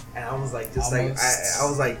 "Fuck." and I was like, just Almost. like I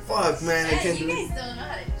was like, fuck, man, I can't You do it. guys don't know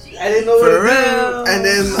how to cheat. I didn't know what For to real. do, and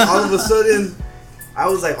then all of a sudden, I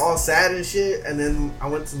was like all sad and shit. And then I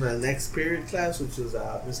went to the next period class, which was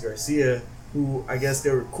Miss Garcia, who I guess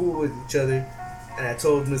they were cool with each other. And I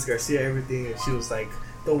told Miss Garcia everything, and she was like,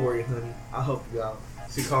 "Don't worry, honey, I'll help you out."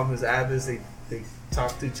 She called Miss Abbas. They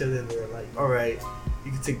talked to each other, and they were like, "All right,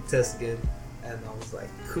 you can take the test again." And I was like,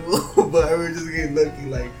 "Cool," but I was just getting lucky,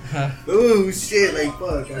 like, "Oh shit, like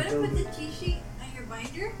fuck." You I would have told put her. the cheat sheet on your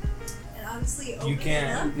binder, and obviously open You it up.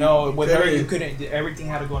 can't. No, with her Couldn't. you couldn't. Everything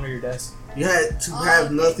had to go under your desk. You had to have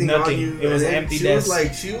nothing, Nothing. on you. It was and an then empty she desk. was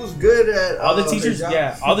like, she was good at All the her teachers, job.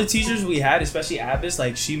 yeah, all the teachers we had, especially Abbas,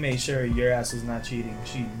 like she made sure your ass was not cheating.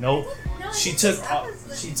 She No, she Miss took all, Abbas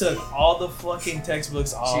let she me took cheat. all the fucking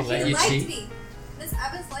textbooks off. She let She you liked cheat? me. Miss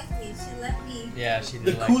Abbas liked me. She let me. Yeah, she The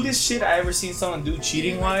didn't like coolest shit I ever seen someone do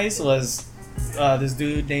cheating wise was this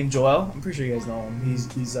dude named Joel. I'm pretty sure you guys know him. He's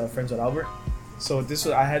friends with Albert. So this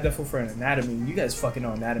was I had that for an anatomy. You guys fucking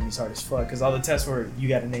know anatomy's hard as fuck because all the tests were you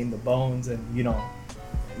got to name the bones and you know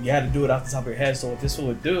you had to do it off the top of your head. So what this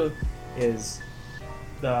would do is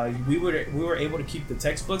we were able to keep the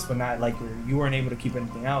textbooks, but not like you weren't able to keep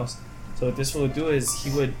anything else. So what this would do is he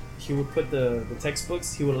would put the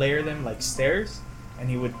textbooks, he would layer them like stairs, and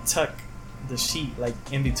he would tuck the sheet like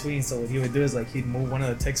in between. So what he would do is like he'd move one of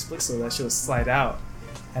the textbooks so that shit would slide out,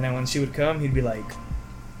 and then when she would come, he'd be like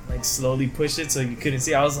slowly push it so you couldn't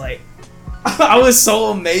see. I was like, I was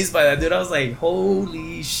so amazed by that, dude. I was like,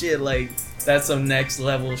 holy shit, like that's some next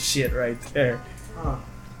level shit right there. Huh.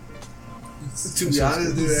 To be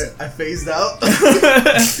honest, dude, I phased out. I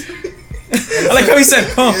like how he said,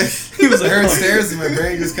 "Huh." He was I like, heard "Huh." stairs and my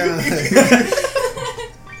brain just kind of like. You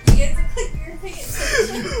guys look like you're paying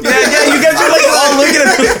attention. Yeah, you guys are like all looking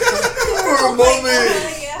at me. For a moment,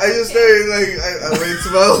 I just started like I went to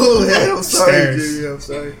my whole head. I'm sorry, Stairs. Jimmy. I'm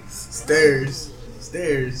sorry.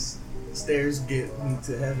 Stairs get me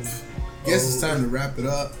to heaven. Guess it's time to wrap it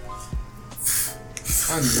up.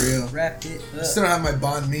 Unreal. Wrap it I still don't have my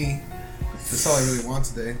bond me. That's all I really want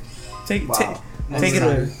today. Take Wow.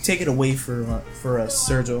 take it away for us,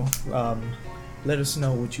 Sergio. Let us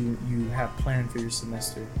know what you have planned for your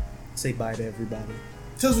semester. Say bye to everybody.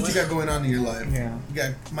 Tell us what you got going on in your life. Yeah, You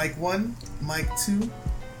got mic 1, mic 2.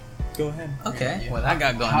 go ahead. Okay, Yeah. what I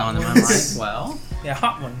got going Hot on in my ones. life? Well, Yeah,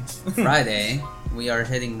 hot ones. Friday we are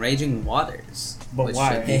hitting Raging Waters. But which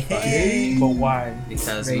why? should be fun. But why?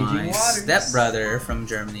 Because Raging my Waters. stepbrother from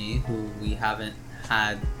Germany, who we haven't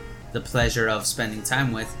had the pleasure of spending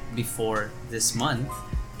time with before this month,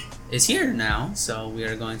 is here now. So we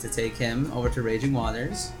are going to take him over to Raging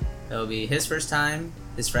Waters. It'll be his first time,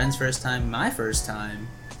 his friend's first time, my first time,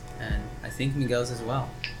 and I think Miguel's as well.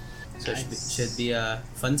 So it should be a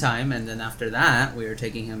fun time. And then after that, we are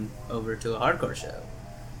taking him over to a hardcore show,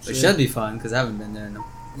 which should be fun because I haven't been there in a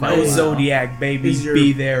quite a No while. Zodiac, baby. Is your-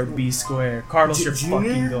 Be there, be square. Carlos, you're Junior?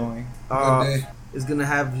 fucking going. Good day. Is gonna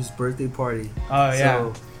have his birthday party. Oh yeah.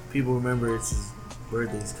 So people remember it's his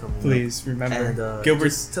birthday's coming. up. Please remember, And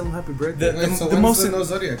Gilbert's just tell him happy birthday. The- Wait, so the when's most- the No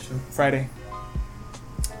Zodiac show? Friday.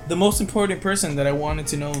 The most important person that I wanted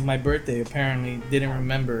to know my birthday apparently didn't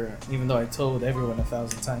remember, even though I told everyone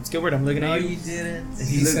 1,000 times. Gilbert, I'm looking at you. didn't. He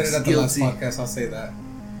He said looks it at the last guilty. podcast, I'll say that.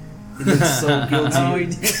 He looks so guilty. No, he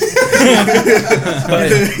didn't.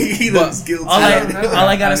 He But looks guilty. all I don't know. I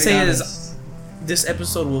gotta I'll be say honest. is, this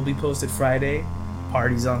episode will be posted Friday.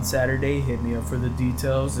 Parties on Saturday. Hit me up for the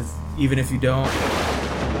details. Even if you don't.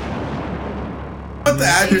 Put the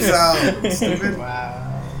address out, stupid.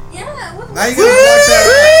 Yeah, what the Now you gotta block that.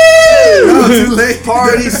 No, too late.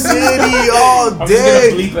 Party City all I'm just gonna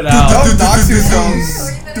day. bleep it out. Don't dox yourself,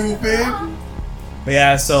 Story better stupid. But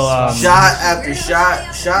yeah, so Shot after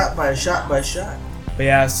shot, shot by shot by shot. But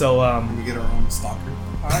yeah, so We get our own stalker.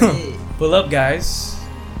 pull up, guys.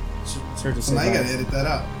 Sergio, So say now you bye. gotta edit that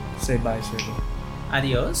out. Say bye, Sergio.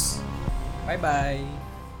 Adios. Bye bye.